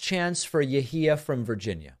last chance for Yahia from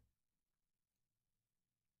Virginia.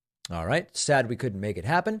 All right. Sad we couldn't make it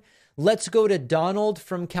happen. Let's go to Donald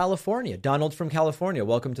from California. Donald from California,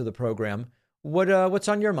 welcome to the program. What's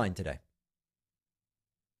on your mind today?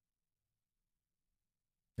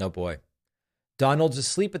 Oh, boy. Donald's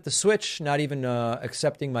asleep at the switch, not even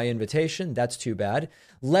accepting my invitation. That's too bad.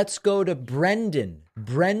 Let's go to Brendan.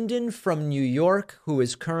 Brendan from New York, who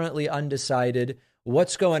is currently undecided.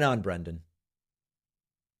 What's going on, Brendan?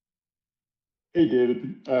 Hey,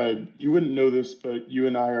 David. You wouldn't know this, but you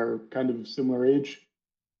and I are kind of similar age.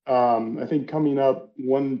 I think coming up,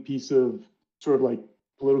 one piece of sort of like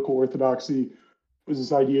political orthodoxy was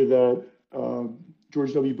this idea that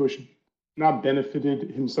George W. Bush not benefited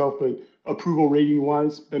himself, but approval rating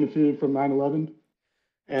wise benefited from 9/11.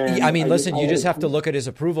 And listen, you just have to look at his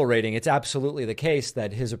approval rating. It's absolutely the case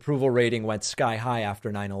that his approval rating went sky high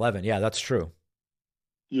after 9/11. Yeah, that's true.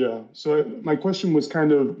 Yeah. So my question was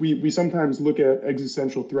kind of, we sometimes look at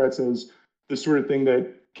existential threats as the sort of thing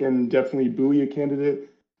that can definitely buoy a candidate.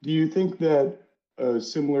 Do you think that a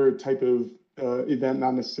similar type of event,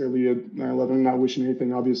 not necessarily a 9/11, I'm not wishing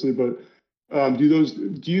anything, obviously, but do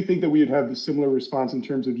you think that we would have a similar response in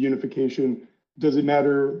terms of unification? Does it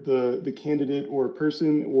matter the candidate or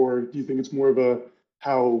person, or do you think it's more of a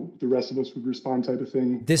how the rest of us would respond type of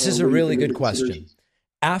thing? This is a really good question.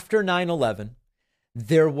 After 9/11,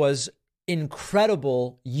 there was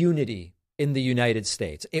incredible unity in the United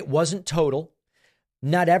States. It wasn't total.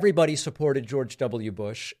 Not everybody supported George W.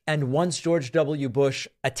 Bush. And once George W. Bush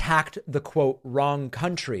attacked the, quote, wrong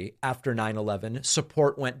country after 9/11,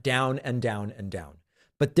 support went down and down and down.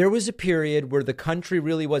 But there was a period where the country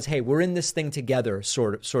really was, hey, we're in this thing together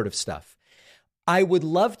sort of stuff. I would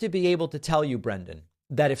love to be able to tell you, Brendan,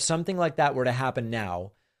 that if something like that were to happen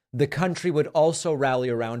now, the country would also rally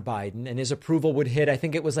around Biden and his approval would hit, I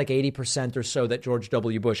think it was like 80% or so that George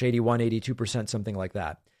W. Bush, 81, 82%, something like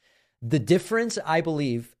that. The difference, I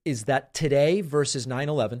believe, is that today versus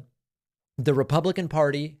 9/11, the Republican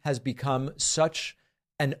Party has become such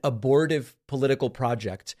an abortive political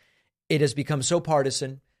project. It has become so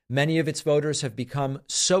partisan. Many of its voters have become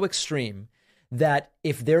so extreme that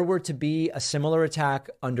if there were to be a similar attack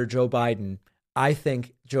under Joe Biden, I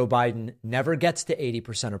think Joe Biden never gets to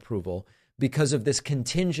 80% approval because of this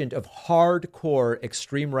contingent of hardcore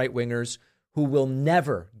extreme right wingers who will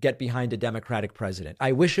never get behind a Democratic president.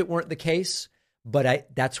 I wish it weren't the case, but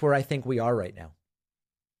that's where I think we are right now.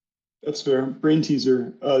 That's fair. Brain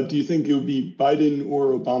teaser. Do you think it would be Biden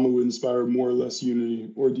or Obama would inspire more or less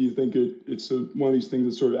unity? Or do you think it's one of these things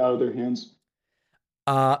that's sort of out of their hands?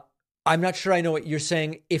 I'm not sure I know what you're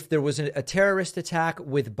saying. If there was a terrorist attack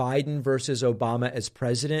with Biden versus Obama as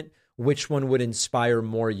president, which one would inspire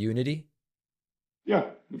more unity? Yeah.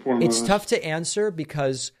 It's tough to answer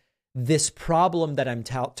because this problem that I'm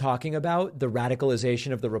talking about, the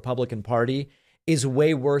radicalization of the Republican Party, is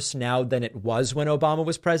way worse now than it was when Obama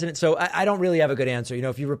was president. So I don't really have a good answer. You know,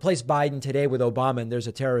 if you replace Biden today with Obama and there's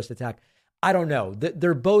a terrorist attack, I don't know.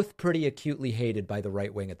 They're both pretty acutely hated by the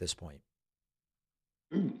right wing at this point.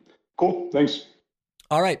 Cool. Thanks.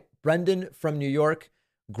 All right. Brendan from New York.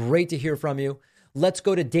 Great to hear from you. Let's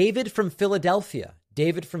go to David from Philadelphia.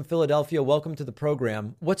 David from Philadelphia, welcome to the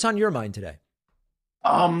program. What's on your mind today?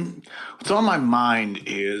 What's on my mind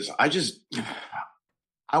is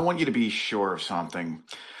I want you to be sure of something.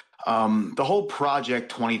 The whole Project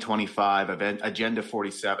 2025 event, Agenda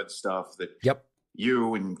 47 stuff that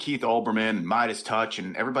you and Keith Olbermann and Midas Touch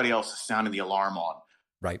and everybody else is sounding the alarm on.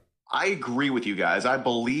 Right. I agree with you guys. I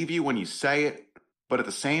believe you when you say it, but at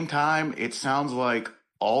the same time, it sounds like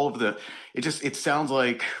it sounds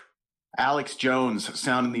like Alex Jones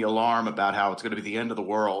sounding the alarm about how it's going to be the end of the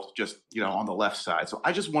world, just, on the left side. So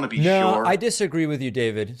I just want to be sure. No, I disagree with you,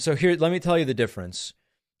 David. So here, let me tell you the difference.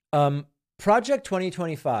 Project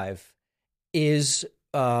 2025 is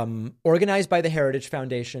organized by the Heritage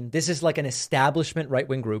Foundation. This is like an establishment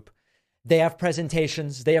right-wing group. They have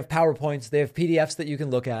presentations, they have PowerPoints, they have PDFs that you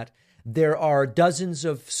can look at. There are dozens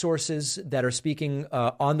of sources that are speaking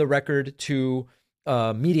on the record to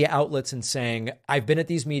media outlets and saying, I've been at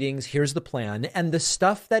these meetings, here's the plan. And the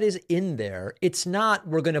stuff that is in there, it's not,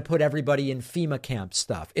 we're going to put everybody in FEMA camp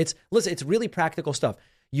stuff. It's really practical stuff.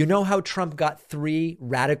 You know how Trump got 3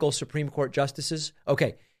 radical Supreme Court justices?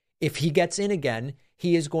 Okay, if he gets in again,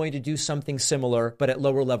 he is going to do something similar, but at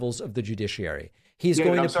lower levels of the judiciary. He's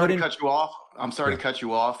going to put in. I'm sorry to cut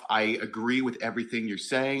you off. I agree with everything you're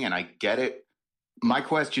saying, and I get it. My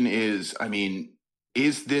question is,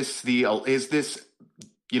 is this the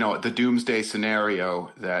doomsday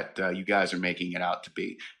scenario that you guys are making it out to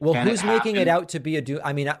be? Well, who's making it out to be a doom?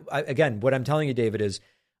 Again, what I'm telling you, David, is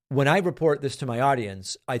when I report this to my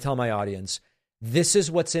audience, I tell my audience, this is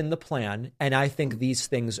what's in the plan, and I think these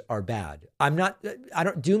things are bad.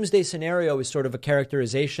 Doomsday scenario is sort of a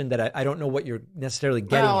characterization that I don't know what you're necessarily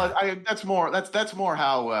getting at. That's more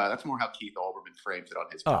how Keith Olbermann frames it on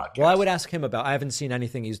his podcast. Well, I would ask him about. I haven't seen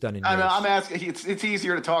anything he's done in years. I'm asking. It's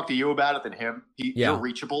easier to talk to you about it than him. You're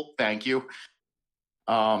reachable. Thank you.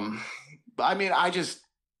 I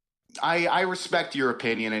respect your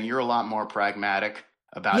opinion, and you're a lot more pragmatic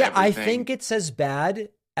about everything. I think it's as bad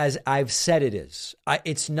as I've said it is.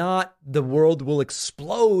 It's not the world will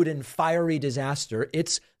explode in fiery disaster.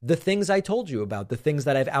 It's the things I told you about, the things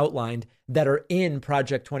that I've outlined that are in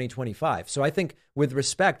Project 2025. So I think with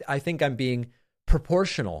respect, I think I'm being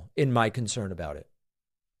proportional in my concern about it.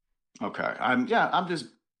 Okay. I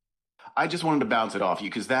just wanted to bounce it off you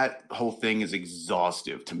because that whole thing is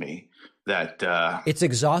exhaustive to me. It's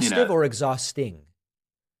exhaustive or exhausting?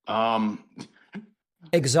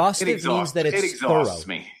 Exhaustive means that it's thorough.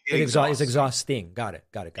 It's exhausting. Got it.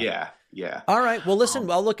 Yeah. All right. Well,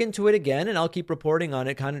 listen, I'll look into it again and I'll keep reporting on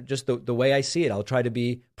it kind of just the way I see it. I'll try to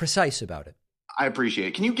be precise about it. I appreciate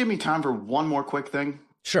it. Can you give me time for one more quick thing?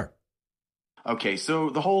 Sure. Okay. So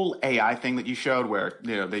the whole AI thing that you showed where,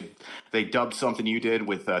 they dubbed something you did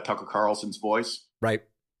with Tucker Carlson's voice. Right.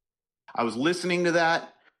 I was listening to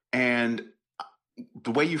that and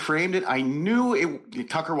the way you framed it, I knew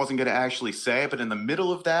Tucker wasn't going to actually say it, but in the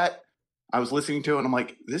middle of that, I was listening to it and I'm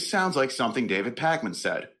like, this sounds like something David Pakman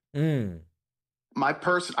said.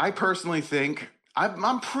 I personally think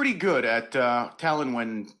I'm pretty good at telling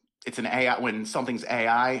when it's an AI, when something's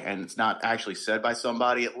AI and it's not actually said by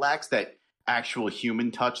somebody. It lacks that actual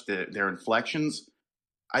human touch, their inflections.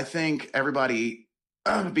 I think everybody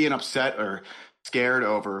being upset or scared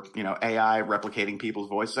over, AI replicating people's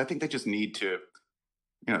voices, I think they just need to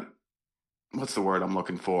what's the word I'm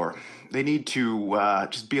looking for? They need to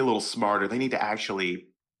just be a little smarter. They need to actually,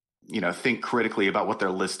 think critically about what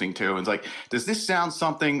they're listening to. And it's like, does this sound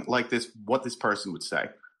something like what this person would say?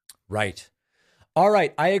 Right. All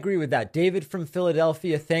right. I agree with that. David from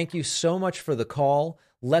Philadelphia, thank you so much for the call.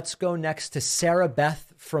 Let's go next to Sarah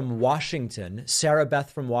Beth from Washington. Sarah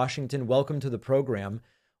Beth from Washington, welcome to the program.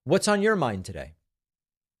 What's on your mind today?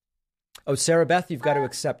 Oh, Sarah Beth, you've got to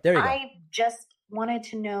accept. There you go. I just wanted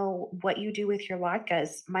to know what you do with your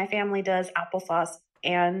latkes. My family does applesauce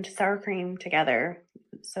and sour cream together.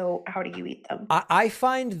 So how do you eat them? I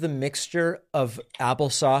find the mixture of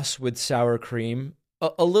applesauce with sour cream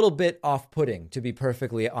a little bit off-putting, to be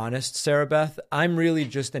perfectly honest, Sarah Beth. I'm really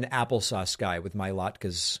just an applesauce guy with my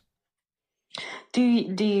latkes. Do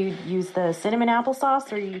you use the cinnamon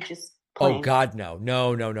applesauce or you just plain? Oh, God, no.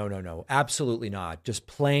 No. Absolutely not. Just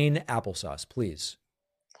plain applesauce, please.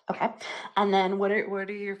 Okay. And then what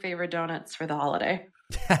are your favorite donuts for the holiday?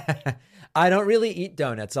 I don't really eat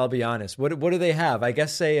donuts, I'll be honest. What do they have? I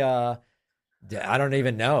guess I don't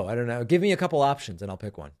even know. I don't know. Give me a couple options and I'll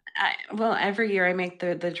pick one. Well, every year I make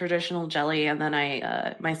the traditional jelly, and then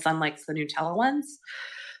my son likes the Nutella ones,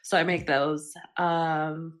 so I make those.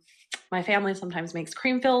 My family sometimes makes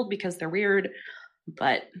cream filled because they're weird,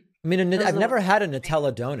 but I mean, I've never had a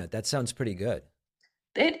Nutella donut. That sounds pretty good.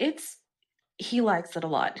 He likes it a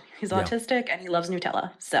lot. He's autistic and he loves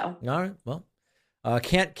Nutella. So all right, well,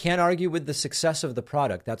 can't argue with the success of the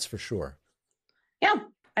product. That's for sure. Yeah,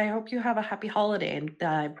 I hope you have a happy holiday, and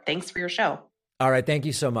thanks for your show. All right. Thank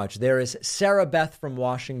you so much. There is Sarah Beth from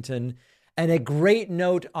Washington, and a great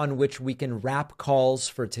note on which we can wrap calls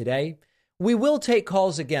for today. We will take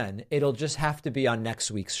calls again. It'll just have to be on next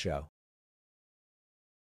week's show.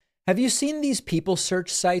 Have you seen these people search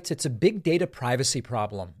sites? It's a big data privacy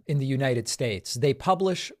problem in the United States. They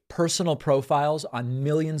publish personal profiles on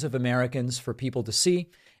millions of Americans for people to see.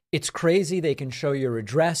 It's crazy. They can show your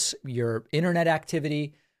address, your internet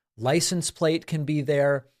activity, license plate can be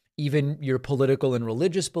there. Even your political and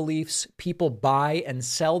religious beliefs. People buy and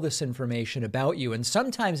sell this information about you. And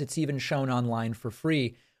sometimes it's even shown online for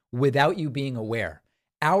free without you being aware.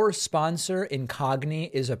 Our sponsor,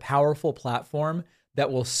 Incogni, is a powerful platform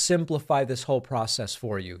that will simplify this whole process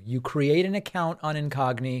for you. You create an account on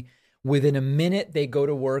Incogni. Within a minute, they go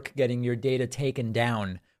to work getting your data taken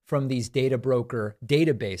down from these data broker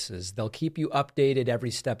databases. They'll keep you updated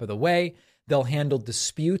every step of the way. They'll handle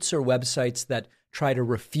disputes or websites that try to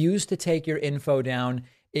refuse to take your info down.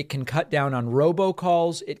 It can cut down on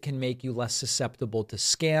robocalls. It can make you less susceptible to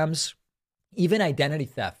scams. Even identity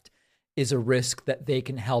theft is a risk that they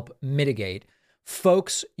can help mitigate.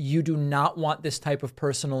 Folks, you do not want this type of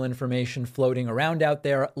personal information floating around out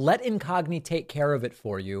there. Let Incogni take care of it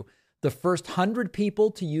for you. The first 100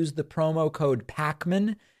 people to use the promo code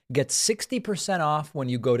PACMAN get 60% off when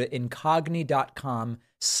you go to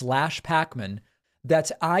incogni.com/PACMAN.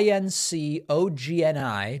 That's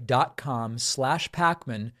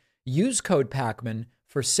incogni.com/Pacman. Use code Pacman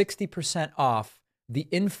for 60% off. The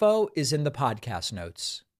info is in the podcast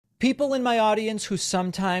notes. People in my audience who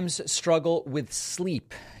sometimes struggle with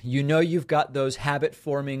sleep. You know you've got those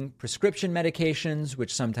habit-forming prescription medications,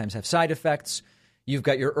 which sometimes have side effects. You've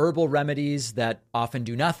got your herbal remedies that often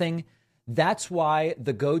do nothing. That's why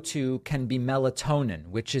the go-to can be melatonin,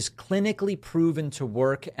 which is clinically proven to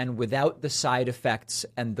work and without the side effects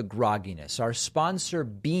and the grogginess. Our sponsor,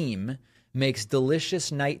 Beam, makes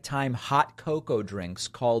delicious nighttime hot cocoa drinks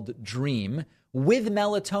called Dream with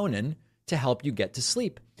melatonin to help you get to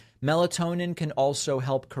sleep. Melatonin can also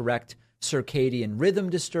help correct circadian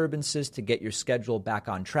rhythm disturbances to get your schedule back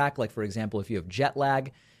on track. Like, for example, if you have jet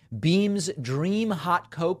lag. Beam's Dream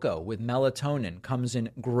Hot Cocoa with melatonin comes in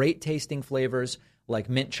great tasting flavors like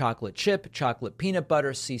mint chocolate chip, chocolate peanut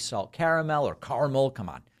butter, sea salt caramel, or caramel. Come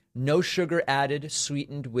on. No sugar added,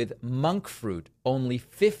 sweetened with monk fruit. Only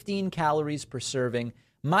 15 calories per serving.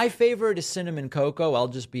 My favorite is cinnamon cocoa. I'll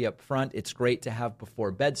just be upfront. It's great to have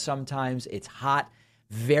before bed sometimes. It's hot,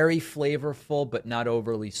 very flavorful, but not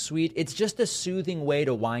overly sweet. It's just a soothing way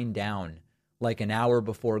to wind down like an hour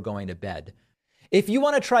before going to bed. If you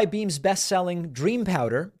want to try Beam's best-selling Dream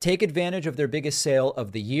Powder, take advantage of their biggest sale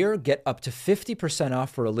of the year. Get up to 50%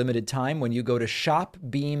 off for a limited time when you go to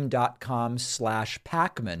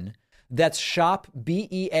shopbeam.com/Pacman. That's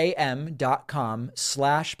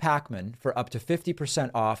shopbeam.com/Pacman for up to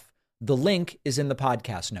 50% off. The link is in the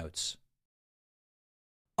podcast notes.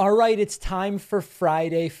 All right, it's time for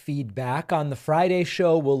Friday feedback. On the Friday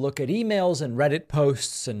show, we'll look at emails and Reddit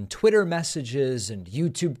posts and Twitter messages and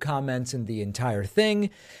YouTube comments and the entire thing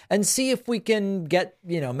and see if we can get,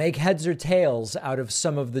 make heads or tails out of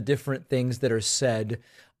some of the different things that are said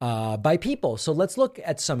by people. So let's look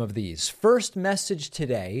at some of these. First message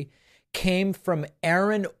today came from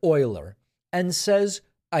Aaron Euler and says,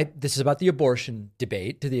 this is about the abortion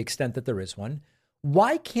debate to the extent that there is one.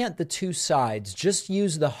 Why can't the two sides just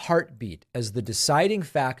use the heartbeat as the deciding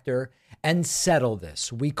factor and settle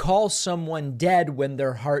this? We call someone dead when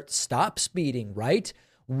their heart stops beating, right?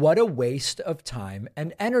 What a waste of time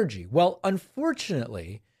and energy. Well,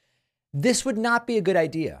 unfortunately, this would not be a good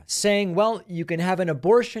idea. Saying, well, you can have an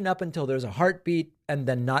abortion up until there's a heartbeat and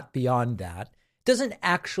then not beyond that doesn't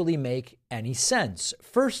actually make any sense.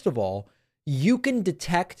 First of all, you can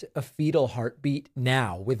detect a fetal heartbeat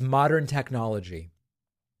now with modern technology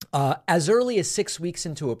as early as 6 weeks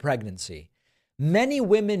into a pregnancy. Many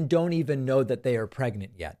women don't even know that they are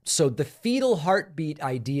pregnant yet. So the fetal heartbeat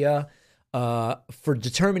idea for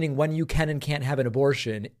determining when you can and can't have an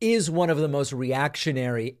abortion is one of the most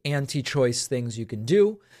reactionary anti-choice things you can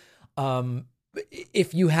do.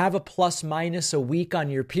 If you have a plus minus a week on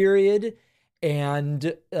your period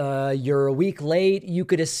and you're a week late, you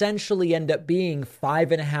could essentially end up being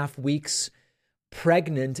 5.5 weeks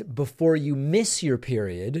pregnant before you miss your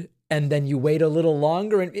period. And then you wait a little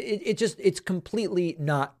longer. And it's completely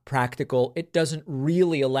not practical. It doesn't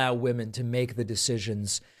really allow women to make the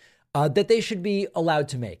decisions that they should be allowed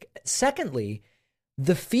to make. Secondly,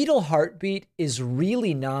 the fetal heartbeat is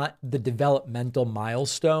really not the developmental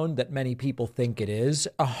milestone that many people think it is.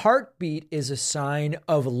 A heartbeat is a sign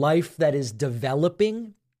of life that is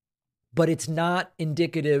developing, but it's not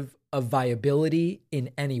indicative of viability in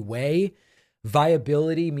any way.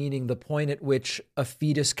 Viability, meaning the point at which a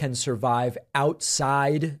fetus can survive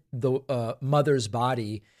outside the mother's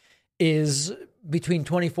body, is between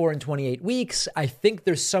 24 and 28 weeks. I think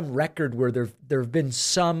there's some record where there have been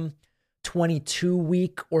some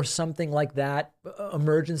 22-week or something like that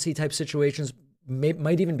emergency type situations,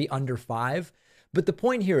 might even be under 5. But the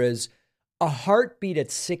point here is a heartbeat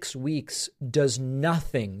at 6 weeks does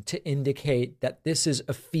nothing to indicate that this is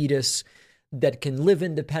a fetus that can live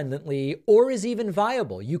independently or is even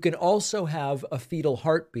viable. You can also have a fetal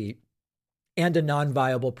heartbeat and a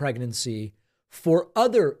non-viable pregnancy for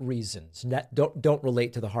other reasons that don't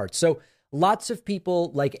relate to the heart. So lots of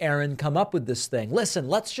people like Aaron come up with this thing. Listen,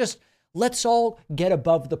 let's all get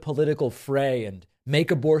above the political fray and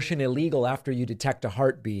make abortion illegal after you detect a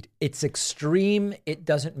heartbeat. It's extreme. It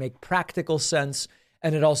doesn't make practical sense.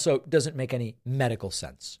 And it also doesn't make any medical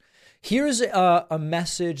sense. Here's a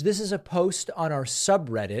message. This is a post on our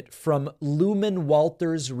subreddit from Lumen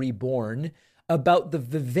Walters Reborn about the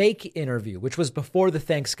Vivek interview, which was before the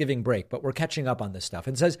Thanksgiving break, but we're catching up on this stuff.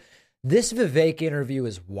 And says, this Vivek interview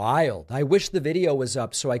is wild. I wish the video was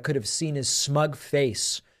up so I could have seen his smug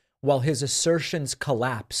face while his assertions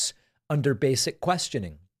collapse under basic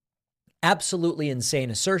questioning. Absolutely insane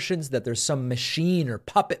assertions that there's some machine or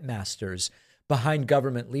puppet masters behind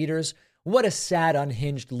government leaders. What a sad,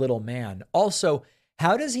 unhinged little man. Also,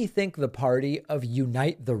 how does he think the party of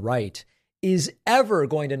Unite the Right is ever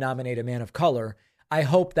going to nominate a man of color? I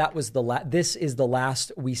hope that was this is the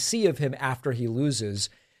last we see of him after he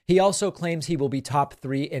loses. He also claims he will be top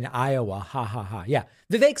 3 in Iowa. Ha ha ha. Yeah,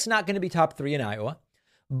 Vivek's not going to be top 3 in Iowa,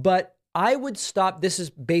 but I would stop. This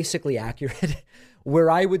is basically accurate.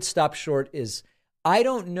 Where I would stop short is I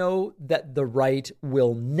don't know that the right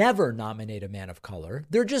will never nominate a man of color.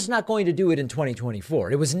 They're just not going to do it in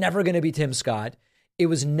 2024. It was never going to be Tim Scott. It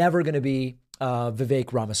was never going to be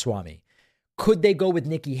Vivek Ramaswamy. Could they go with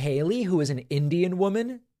Nikki Haley, who is an Indian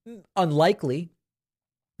woman? Unlikely,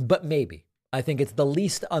 but maybe. I think it's the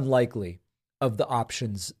least unlikely of the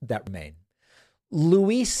options that remain.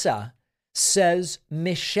 Louisa says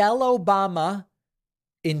Michelle Obama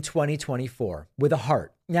in 2024 with a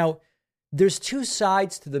heart. Now, there's two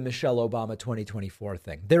sides to the Michelle Obama 2024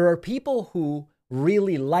 thing. There are people who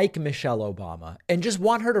really like Michelle Obama and just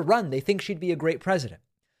want her to run. They think she'd be a great president.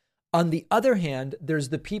 On the other hand, there's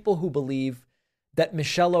the people who believe that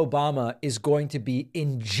Michelle Obama is going to be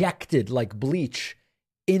injected like bleach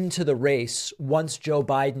into the race once Joe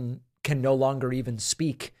Biden can no longer even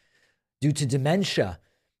speak due to dementia.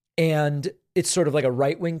 And it's sort of like a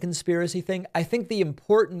right-wing conspiracy thing. I think the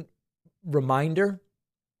important reminder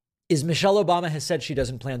is Michelle Obama has said she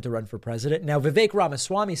doesn't plan to run for president. Now, Vivek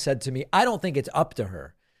Ramaswamy said to me, I don't think it's up to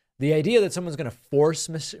her. The idea that someone's going to force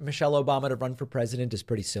Michelle Obama to run for president is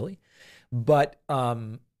pretty silly. But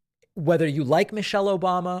whether you like Michelle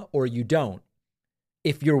Obama or you don't,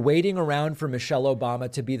 if you're waiting around for Michelle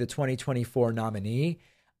Obama to be the 2024 nominee,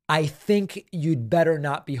 I think you'd better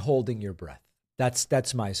not be holding your breath.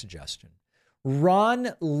 That's my suggestion.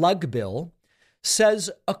 Ron Lugbill says,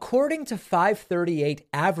 according to 538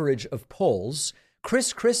 average of polls,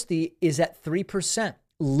 Chris Christie is at 3%,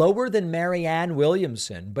 lower than Marianne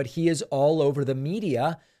Williamson, but he is all over the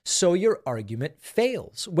media, so your argument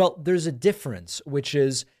fails. Well, there's a difference, which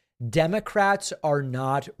is Democrats are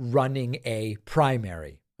not running a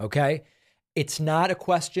primary, okay? It's not a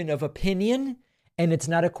question of opinion, and it's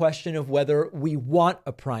not a question of whether we want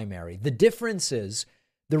a primary. The difference is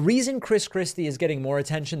the reason Chris Christie is getting more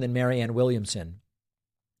attention than Marianne Williamson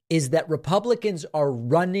is that Republicans are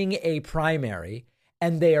running a primary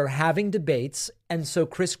and they are having debates. And so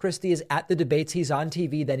Chris Christie is at the debates. He's on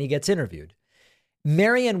TV. Then he gets interviewed.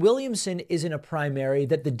 Marianne Williamson is in a primary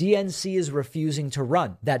that the DNC is refusing to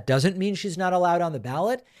run. That doesn't mean she's not allowed on the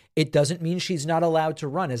ballot. It doesn't mean she's not allowed to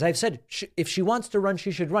run. As I've said, if she wants to run,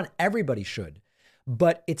 she should run. Everybody should.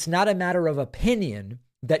 But it's not a matter of opinion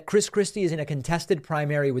that Chris Christie is in a contested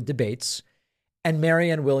primary with debates and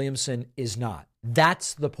Marianne Williamson is not.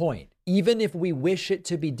 That's the point. Even if we wish it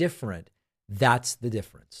to be different, that's the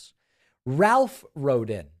difference. Ralph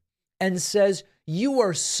wrote in and says, you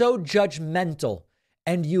are so judgmental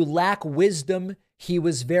and you lack wisdom. He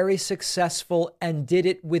was very successful and did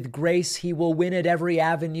it with grace. He will win at every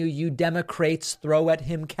avenue you Democrats throw at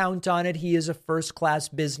him. Count on it. He is a first-class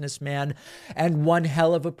businessman and one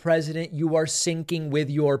hell of a president. You are sinking with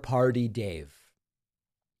your party, Dave.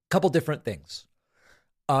 Couple different things.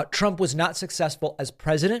 Trump was not successful as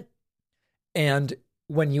president. And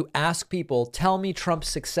when you ask people, tell me Trump's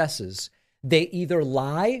successes, they either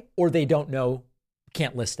lie or they don't know,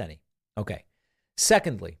 can't list any. Okay.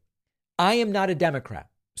 Secondly, I am not a Democrat.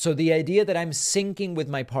 So the idea that I'm sinking with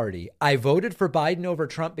my party, I voted for Biden over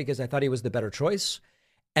Trump because I thought he was the better choice.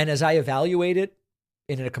 And as I evaluate it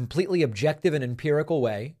in a completely objective and empirical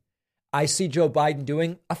way, I see Joe Biden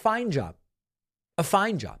doing a fine job.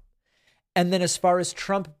 And then as far as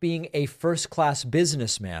Trump being a first-class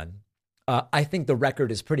businessman, I think the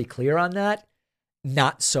record is pretty clear on that.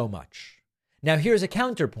 Not so much. Now, here's a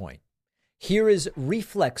counterpoint. Here is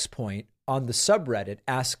Reflex Point on the subreddit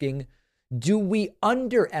asking, do we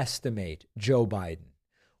underestimate Joe Biden?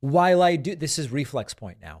 This is Reflex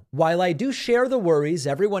Point now. While I do share the worries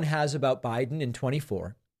everyone has about Biden in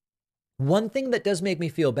 24, one thing that does make me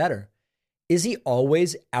feel better is he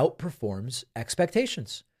always outperforms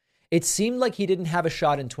expectations. It seemed like he didn't have a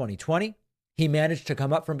shot in 2020. He managed to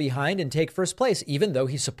come up from behind and take first place, even though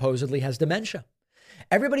he supposedly has dementia.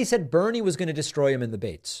 Everybody said Bernie was going to destroy him in the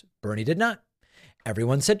debates. Bernie did not.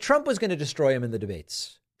 Everyone said Trump was going to destroy him in the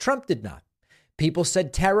debates. Trump did not. People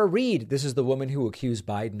said Tara Reade, this is the woman who accused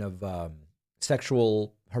Biden of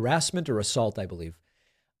sexual harassment or assault, I believe.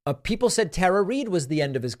 People said Tara Reade was the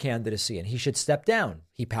end of his candidacy and he should step down.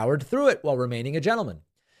 He powered through it while remaining a gentleman.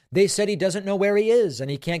 They said he doesn't know where he is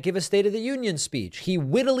and he can't give a State of the Union speech. He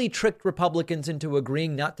wittily tricked Republicans into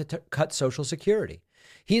agreeing not to cut Social Security.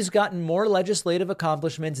 He's gotten more legislative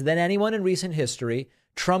accomplishments than anyone in recent history.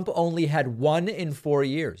 Trump only had 1 in 4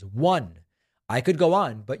 years. 1. I could go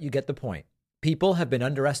on, but you get the point. People have been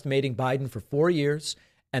underestimating Biden for 4 years,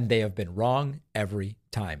 and they have been wrong every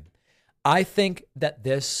time. I think that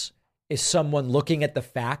this is someone looking at the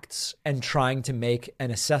facts and trying to make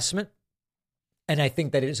an assessment. And I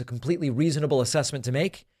think that it is a completely reasonable assessment to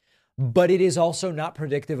make, but it is also not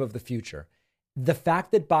predictive of the future. The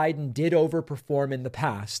fact that Biden did overperform in the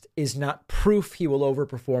past is not proof he will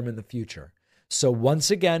overperform in the future. So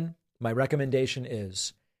once again, my recommendation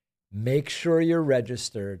is make sure you're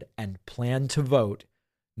registered and plan to vote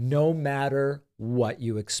no matter what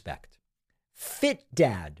you expect. Fit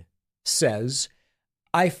Dad says,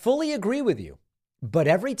 I fully agree with you, but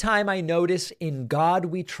every time I notice In God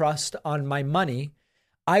We Trust on my money,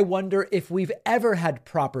 I wonder if we've ever had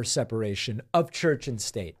proper separation of church and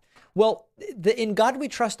state. Well, the In God We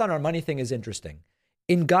Trust on our money thing is interesting.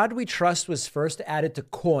 In God We Trust was first added to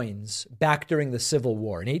coins back during the Civil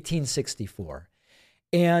War in 1864.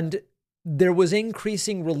 And there was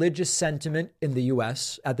increasing religious sentiment in the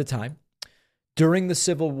U.S. at the time. During the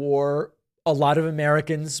Civil War, a lot of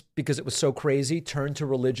Americans, because it was so crazy, turned to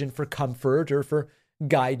religion for comfort or for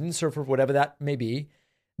guidance or for whatever that may be.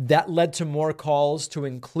 That led to more calls to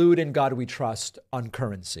include In God We Trust on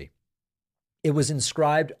currency. It was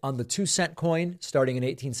inscribed on the 2-cent coin starting in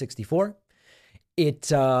 1864. It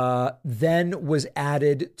then was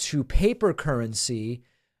added to paper currency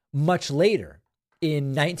much later. In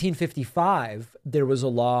 1955, there was a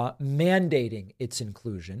law mandating its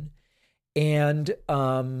inclusion. And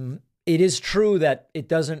It is true that it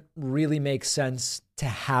doesn't really make sense to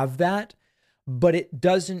have that, but it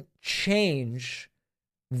doesn't change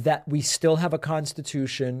that we still have a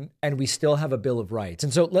Constitution and we still have a Bill of Rights.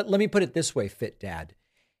 And so let me put it this way, Fit Dad.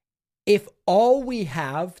 If all we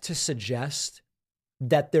have to suggest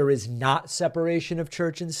that there is not separation of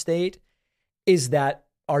church and state is that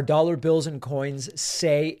our dollar bills and coins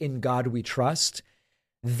say "In God we trust,"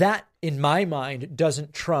 that, in my mind,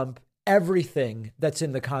 doesn't trump everything that's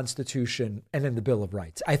in the Constitution and in the Bill of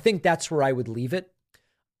Rights. I think that's where I would leave it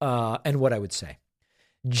and what I would say.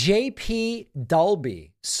 JP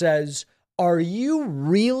Dalby says, are you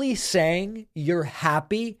really saying you're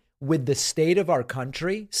happy with the state of our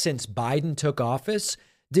country since Biden took office?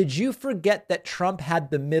 Did you forget that Trump had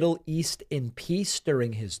the Middle East in peace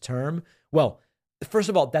during his term? Well, first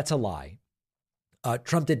of all, that's a lie.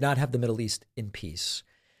 Trump did not have the Middle East in peace.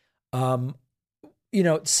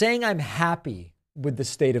 Saying I'm happy with the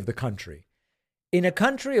state of the country. In a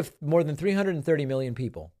country of more than 330 million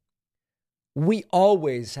people, we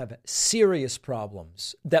always have serious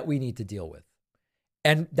problems that we need to deal with.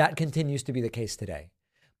 And that continues to be the case today.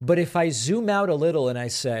 But if I zoom out a little and I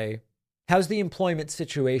say, how's the employment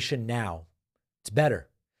situation now? It's better.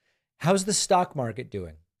 How's the stock market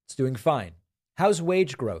doing? It's doing fine. How's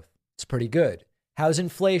wage growth? It's pretty good. How's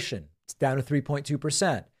inflation? It's down to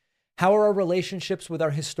 3.2%. How are our relationships with our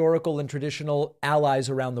historical and traditional allies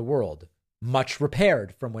around the world? Much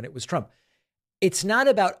repaired from when it was Trump. It's not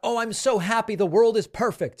about, oh, I'm so happy the world is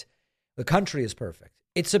perfect. The country is perfect.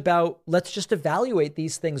 It's about, let's just evaluate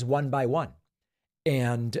these things one by one.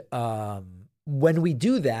 And when we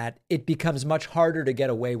do that, it becomes much harder to get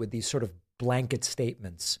away with these sort of blanket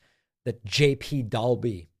statements that JP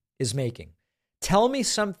Dalby is making. Tell me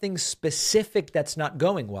something specific that's not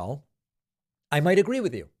going well. I might agree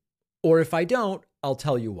with you. Or if I don't, I'll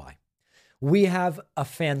tell you why. We have a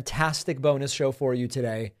fantastic bonus show for you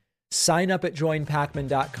today. Sign up at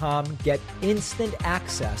joinpacman.com. Get instant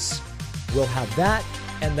access. We'll have that,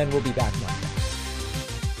 and then we'll be back Monday.